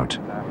 last out.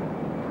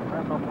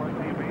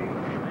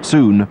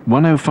 Soon,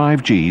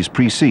 105Gs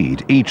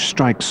precede each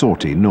strike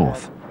sortie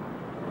north.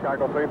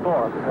 Chicago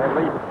 3-4,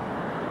 lead.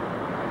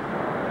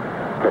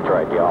 Pitch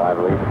right, y'all, I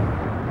believe.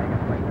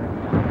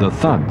 The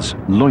thuds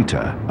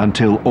loiter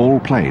until all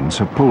planes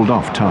have pulled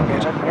off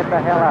target. Let's get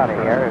the hell out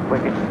of here if we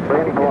can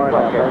really go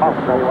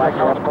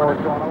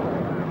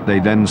They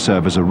then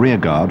serve as a rear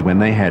guard when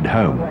they head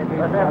home.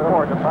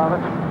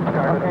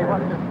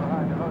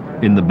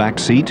 In the back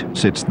seat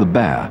sits the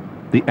Bear,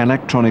 the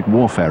electronic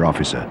warfare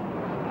officer.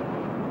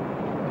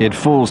 It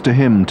falls to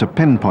him to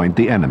pinpoint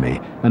the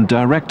enemy and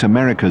direct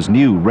America's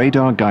new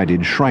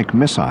radar-guided Shrike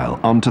missile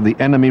onto the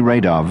enemy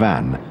radar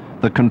van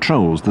that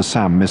controls the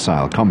SAM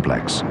missile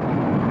complex.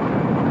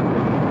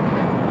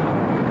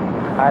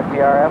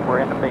 IPRF, we're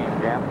in the beam,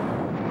 Jim.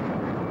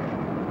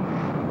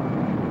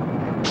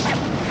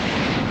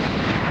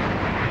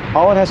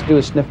 All it has to do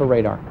is sniff a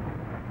radar.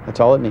 That's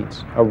all it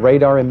needs, a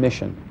radar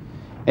emission.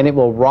 And it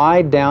will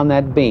ride down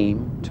that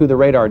beam to the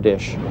radar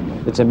dish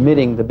that's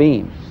emitting the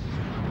beam.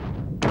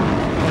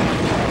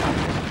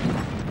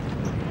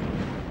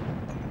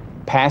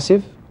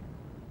 Passive,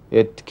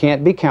 it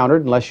can't be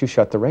countered unless you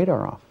shut the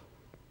radar off.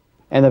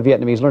 And the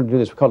Vietnamese learned to do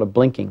this, we call it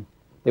blinking.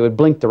 They would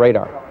blink the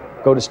radar,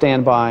 go to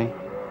standby,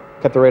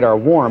 kept the radar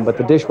warm, but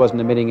the dish wasn't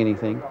emitting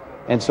anything.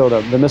 And so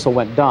the missile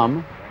went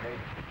dumb,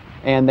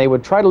 and they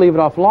would try to leave it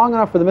off long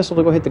enough for the missile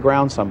to go hit the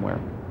ground somewhere,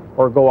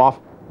 or go off,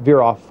 veer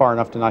off far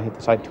enough to not hit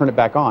the side, turn it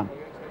back on.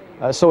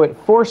 So it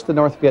forced the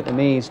North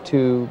Vietnamese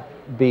to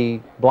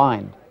be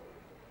blind.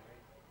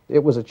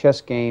 It was a chess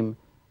game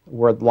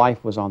where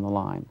life was on the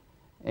line.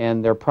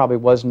 And there probably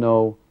was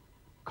no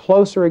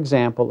closer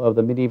example of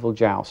the medieval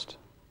joust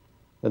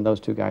than those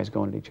two guys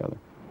going at each other.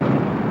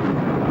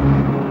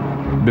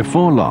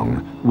 Before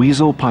long,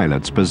 Weasel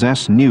pilots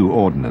possess new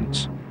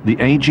ordnance, the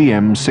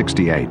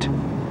AGM-68.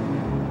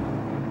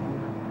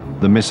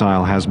 The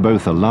missile has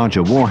both a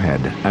larger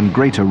warhead and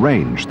greater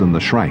range than the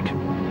Shrike.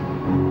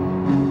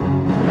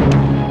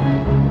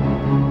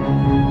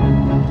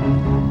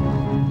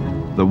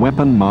 The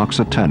weapon marks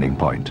a turning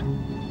point,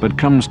 but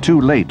comes too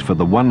late for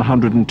the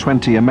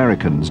 120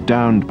 Americans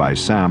downed by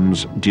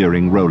SAMs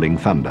during Rolling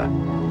Thunder.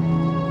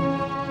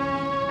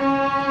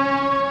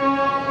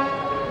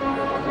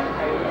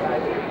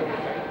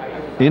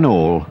 In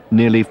all,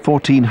 nearly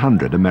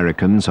 1,400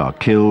 Americans are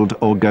killed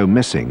or go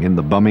missing in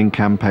the bombing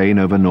campaign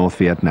over North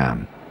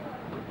Vietnam.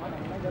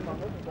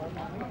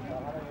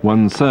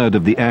 1/3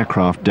 of the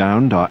aircraft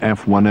downed are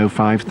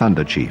F-105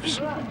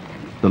 Thunderchiefs.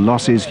 The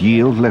losses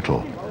yield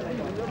little.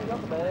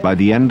 By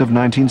the end of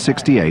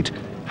 1968,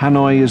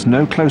 Hanoi is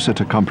no closer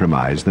to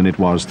compromise than it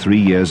was 3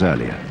 years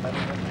earlier.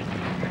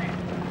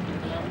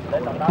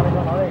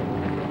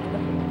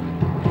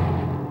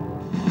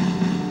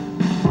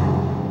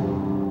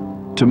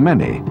 To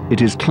many,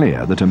 it is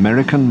clear that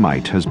American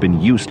might has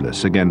been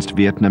useless against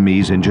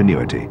Vietnamese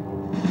ingenuity.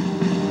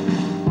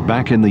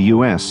 Back in the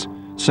US,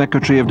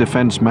 Secretary of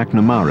Defense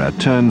McNamara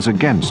turns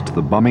against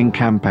the bombing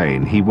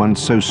campaign he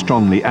once so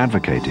strongly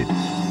advocated.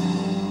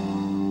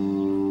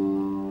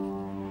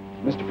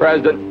 Mr.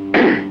 President,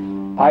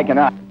 I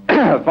cannot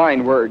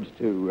find words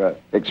to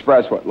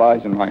express what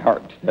lies in my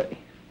heart today.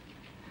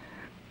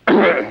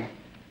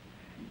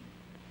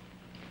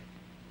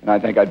 And I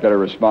think I'd better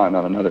respond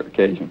on another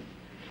occasion.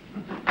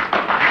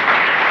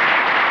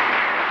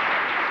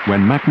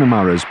 When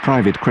McNamara's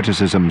private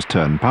criticisms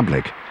turn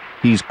public,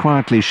 he's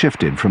quietly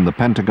shifted from the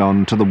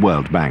Pentagon to the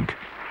World Bank.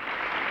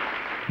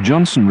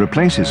 Johnson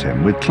replaces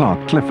him with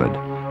Clark Clifford,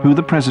 who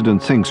the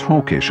president thinks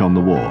hawkish on the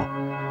war,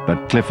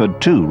 but Clifford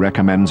too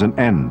recommends an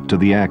end to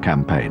the air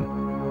campaign.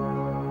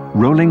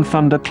 Rolling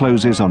Thunder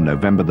closes on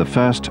November the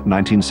 1st,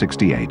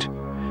 1968,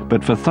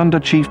 but for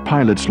Thunderchief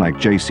pilots like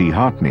J.C.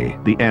 Hartney,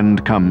 the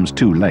end comes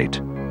too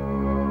late.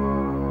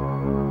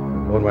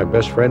 When my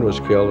best friend was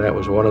killed, that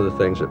was one of the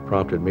things that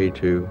prompted me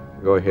to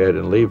go ahead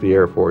and leave the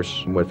Air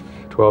Force with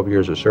 12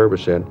 years of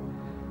service in.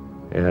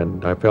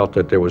 And I felt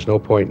that there was no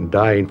point in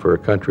dying for a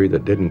country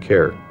that didn't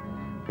care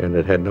and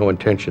that had no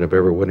intention of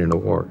ever winning a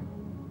war.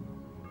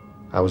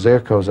 I was there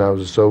because I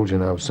was a soldier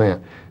and I was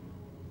sent.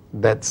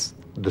 That's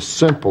the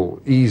simple,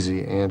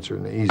 easy answer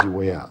and the easy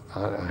way out.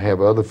 I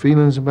have other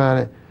feelings about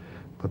it,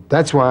 but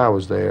that's why I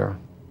was there.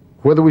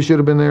 Whether we should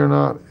have been there or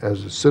not,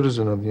 as a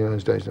citizen of the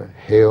United States,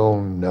 hell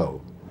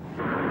no.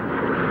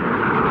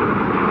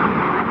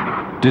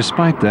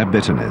 Despite their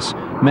bitterness,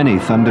 many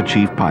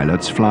Thunderchief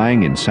pilots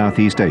flying in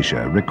Southeast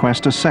Asia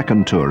request a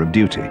second tour of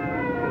duty.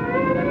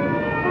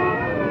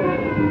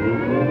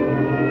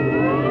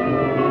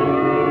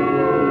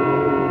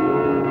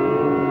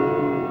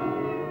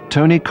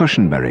 Tony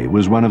Cushenberry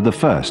was one of the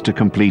first to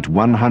complete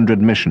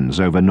 100 missions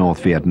over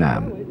North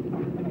Vietnam.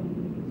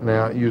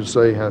 Now, you'd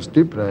say how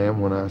stupid I am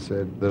when I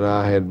said that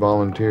I had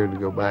volunteered to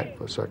go back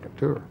for a second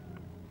tour.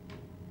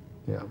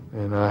 Yeah,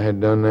 and I had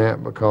done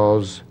that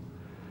because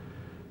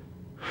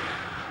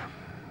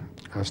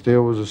I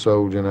still was a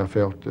soldier, and I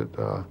felt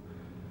that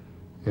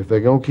if they're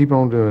going to keep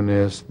on doing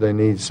this, they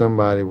need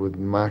somebody with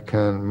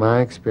my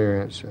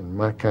experience and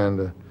my kind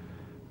of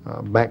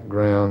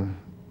background,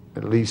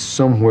 at least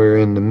somewhere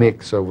in the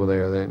mix over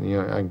there, that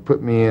I can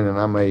put me in and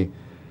I may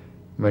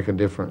make a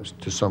difference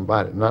to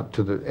somebody, not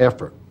to the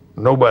effort.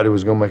 Nobody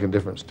was going to make a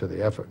difference to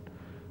the effort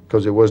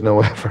because there was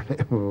no effort.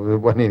 There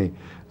wasn't any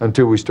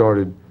until we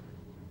started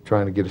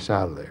trying to get us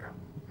out of there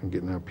and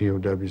getting our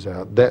POWs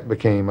out. That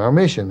became our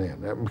mission then.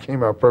 That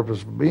became our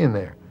purpose for being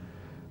there,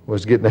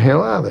 was getting the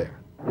hell out of there.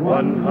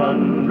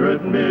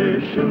 100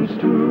 missions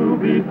to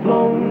be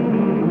flown.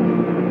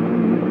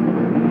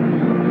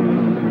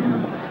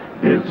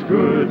 It's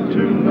good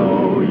to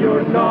know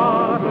you're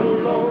not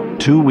alone.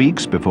 2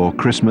 weeks before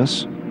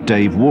Christmas,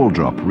 Dave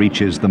Waldrop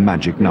reaches the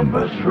magic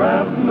number.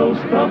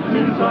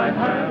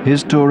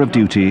 His tour of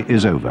duty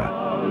is over.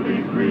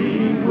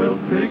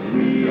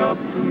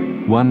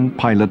 One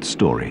pilot's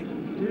story.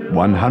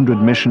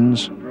 100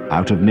 missions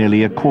out of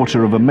nearly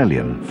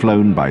 250,000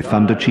 flown by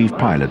Thunderchief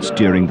pilots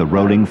during the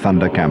Rolling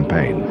Thunder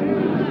campaign.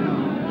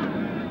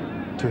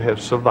 To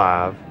have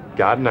survived,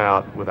 gotten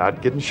out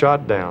without getting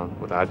shot down,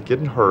 without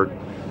getting hurt,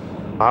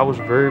 I was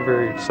very,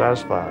 very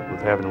satisfied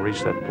with having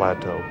reached that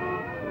plateau.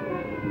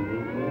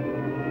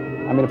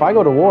 I mean, if I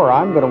go to war,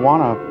 I'm going to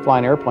want to fly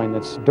an airplane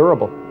that's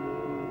durable.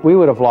 We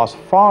would have lost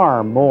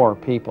far more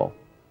people,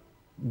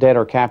 dead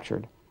or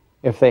captured,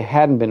 if they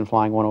hadn't been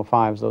flying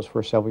 105s those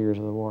first several years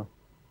of the war.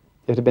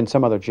 If it had been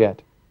some other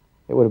jet,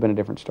 it would have been a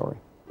different story.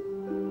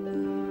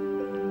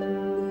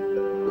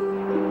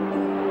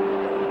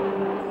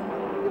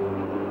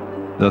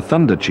 The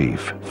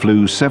Thunderchief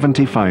flew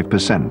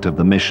 75% of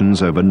the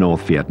missions over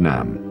North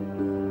Vietnam.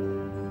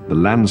 The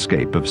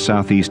landscape of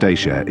Southeast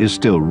Asia is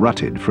still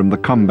rutted from the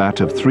combat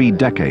of 3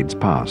 decades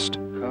past,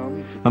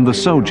 and the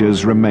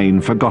soldiers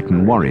remain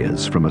forgotten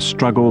warriors from a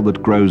struggle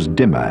that grows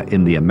dimmer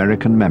in the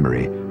American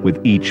memory with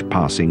each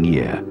passing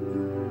year.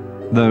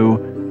 Though,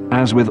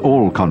 as with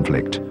all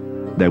conflict,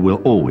 there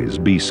will always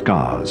be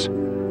scars.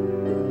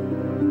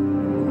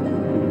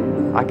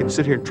 I can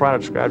sit here and try to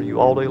describe to you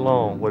all day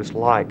long what it's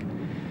like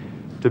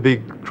to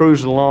be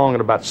cruising along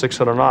at about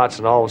 600 knots,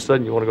 and all of a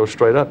sudden you want to go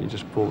straight up, you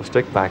just pull the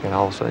stick back, and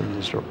all of a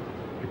sudden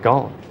you're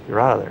gone. You're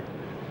out of there.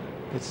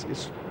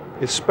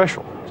 It's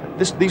special.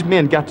 These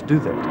men got to do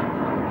that.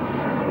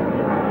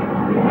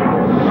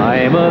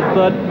 I'm a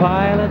Thud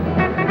pilot.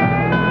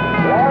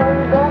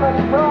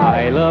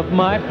 I love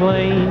my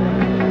plane.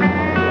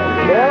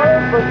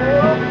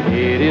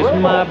 It is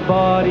my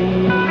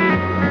body